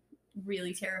also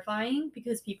really terrifying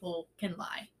because people can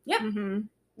lie. Yep. Mm-hmm.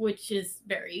 Which is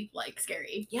very like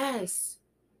scary. Yes.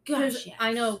 Gosh, yes.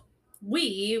 I know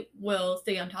we will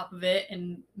stay on top of it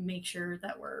and make sure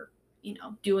that we're,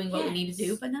 doing what we need to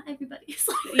do, but not everybody is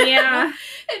like that. Yeah.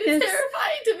 It is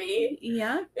terrifying to me.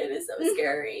 Yeah. It is so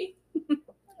scary.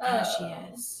 Gosh,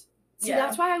 yes. See,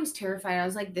 that's why I was terrified. I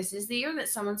was like, this is the year that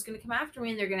someone's going to come after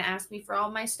me and they're going to ask me for all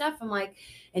my stuff. I'm like,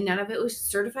 and none of it was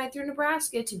certified through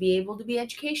Nebraska to be able to be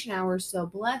education hours. So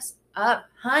bless up,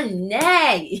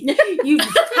 honey. You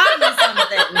just taught me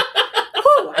something.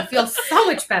 Whew, I feel so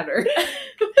much better.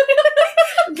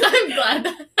 I'm glad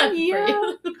that happened for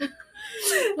you.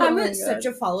 I'm such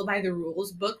a follow by the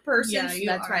rules book person. Yeah, so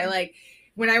that's why, like,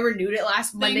 when I renewed it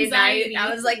last Monday night,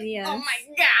 I was like, oh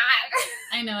my God.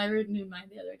 I know, I renewed mine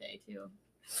the other day too.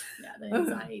 Yeah, the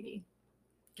anxiety.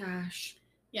 Gosh.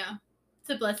 Yeah. It's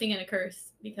a blessing and a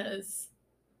curse because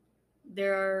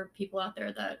there are people out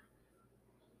there that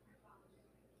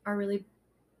are really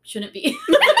shouldn't be.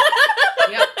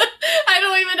 Yep. I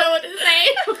don't even know what to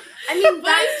say. I mean,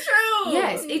 but it's true.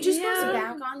 Yes, it just goes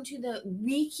back onto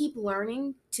we keep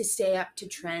learning to stay up to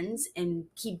trends and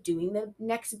keep doing the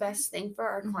next best thing for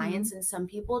our clients. And some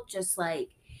people just like,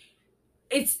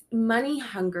 it's money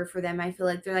hunger for them. I feel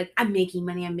like they're like, I'm making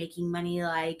money.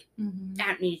 Like, I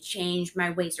don't need to change.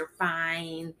 My ways are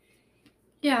fine.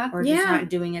 Yeah. Or just not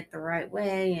doing it the right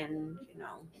way. And,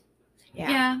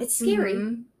 it's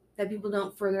scary. That people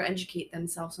don't further educate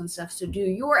themselves on stuff. So do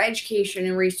your education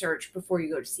and research before you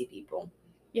go to see people.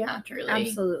 Yeah, truly.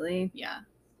 Absolutely. Yeah.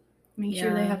 Make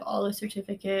sure they have all the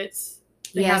certificates.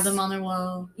 They have them on their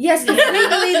wall. Yes,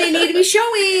 definitely. They need to be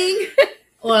showing.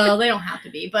 Well, they don't have to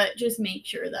be, but just make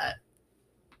sure that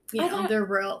they're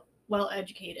real well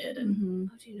educated. And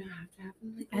Oh, do you not have to have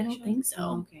them? Like I don't think so.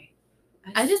 Oh, okay.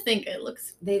 I just think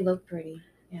they look pretty.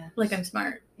 Yeah. Like I'm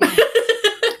smart. Yeah.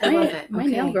 I love it. My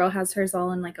nail girl has hers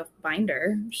all in like a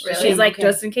binder. Really? She's like,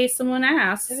 just in case someone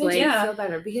asks. That makes me feel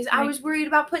better because I was worried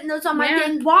about putting those on my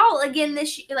dang wall again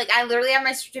this year. Like, I literally have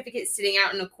my certificate sitting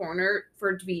out in a corner for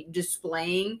it to be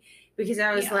displaying because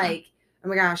I was like, oh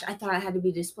my gosh, I thought I had to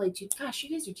be displayed too. Gosh,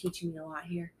 you guys are teaching me a lot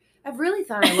here. I've really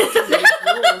thought I looked at these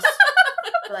rules,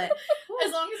 but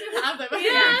as long as you have them, you're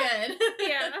good.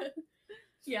 Yeah.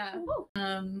 Yeah.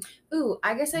 Ooh,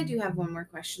 I guess I do have one more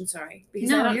question. Sorry,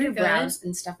 because I don't do brows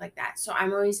and stuff like that. So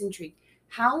I'm always intrigued.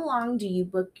 How long do you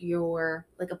book your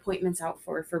like appointments out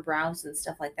for brows and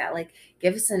stuff like that? Like,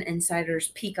 give us an insider's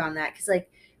peek on that, because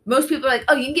like most people are like,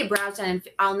 oh, you can get brows done. And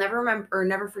I'll never remember or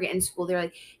never forget in school. They're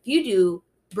like, if you do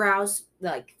brows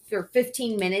like for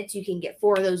 15 minutes, you can get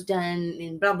 4 of those done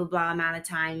in blah blah blah amount of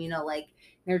time. Like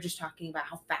they're just talking about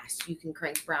how fast you can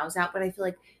crank brows out. But I feel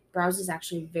like brows is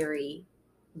actually very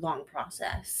long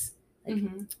process. Like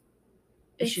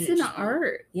it's an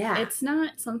art. Yeah. It's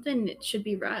not something that should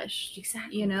be rushed.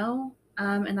 Exactly. You know?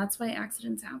 And that's why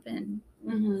accidents happen.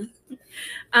 Mm-hmm.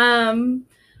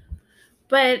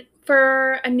 But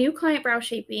for a new client brow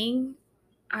shaping,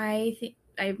 I think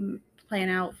I plan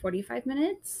out 45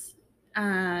 minutes.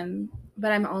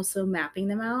 But I'm also mapping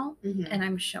them out, and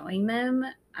I'm showing them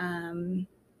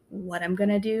what I'm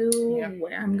gonna do,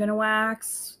 where I'm gonna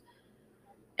wax.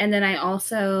 And then I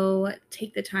also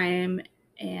take the time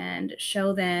and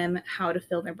show them how to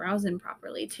fill their brows in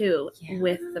properly too,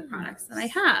 with the products that I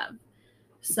have.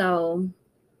 So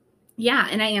yeah,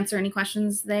 and I answer any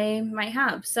questions they might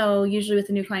have. So usually with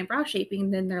a new client brow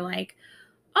shaping, then they're like,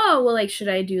 oh, well, like, should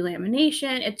I do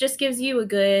lamination? It just gives you a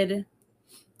good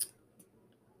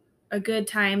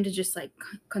time to just like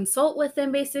consult with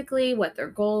them, basically what their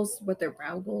goals, what their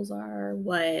brow goals are,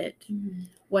 what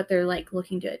they're like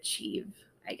looking to achieve,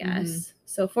 I guess.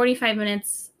 So 45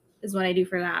 minutes is what I do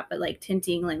for that, but like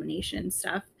tinting, lamination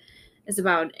stuff is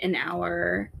about an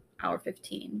hour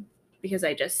 15, because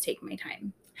I just take my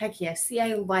time. Heck yes. See,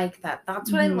 I like that.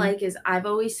 That's what I like, is I've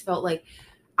always felt like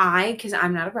because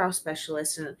I'm not a brow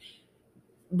specialist, and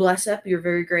bless up, you're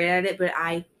very great at it, but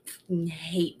I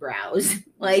hate brows.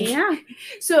 Like,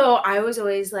 so I was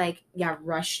always like,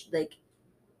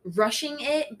 rushing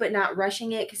it, but not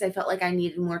rushing it, because I felt like I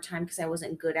needed more time because I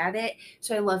wasn't good at it.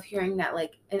 So I love hearing that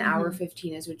like an hour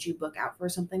 15 is what you book out for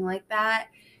something like that,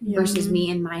 versus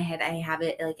me in my head, I have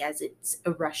it like as it's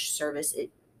a rush service.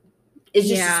 It's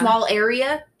just a small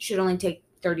area, should only take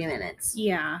 30 minutes.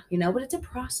 Yeah. You know, but it's a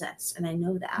process, and I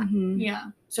know that.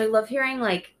 Yeah. So I love hearing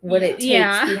like what it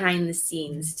takes behind the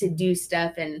scenes to do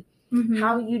stuff, and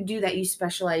how you do that. You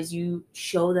specialize, you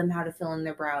show them how to fill in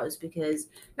their brows, because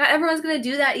not everyone's going to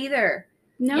do that either.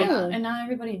 No. Yeah, and not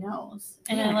everybody knows.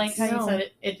 And I like how you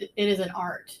said it is an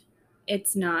art.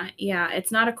 It's not. Yeah.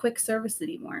 It's not a quick service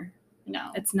anymore.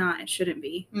 No. It's not. It shouldn't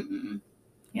be.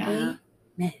 Yeah.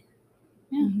 Amen.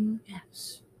 Yeah.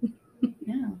 Yes.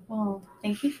 Yeah. Well,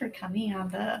 thank you for coming on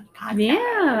the podcast.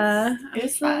 Yeah,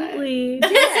 absolutely.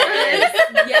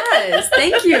 Yes.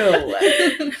 Thank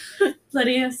you.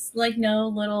 Letting us like know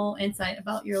little insight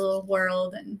about your little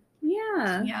world, and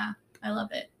yeah, I love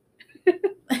it.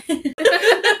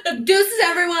 Deuces,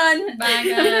 everyone. Bye,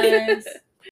 guys.